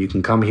guests. And then you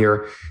can come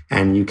here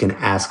and you can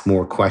ask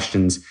more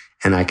questions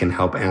and I can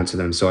help answer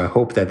them. So I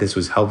hope that this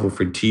was helpful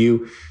to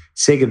you.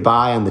 Say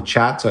goodbye on the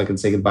chat so I can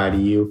say goodbye to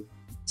you.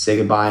 Say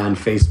goodbye on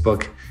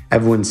Facebook.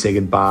 Everyone say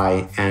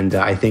goodbye. And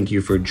I thank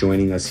you for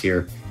joining us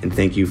here. And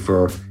thank you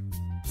for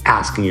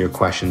asking your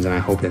questions. And I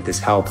hope that this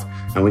helped.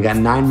 And we got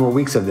 9 more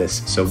weeks of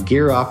this. So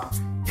gear up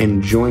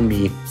and join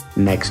me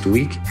next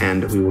week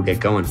and we will get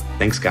going.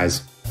 Thanks,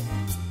 guys.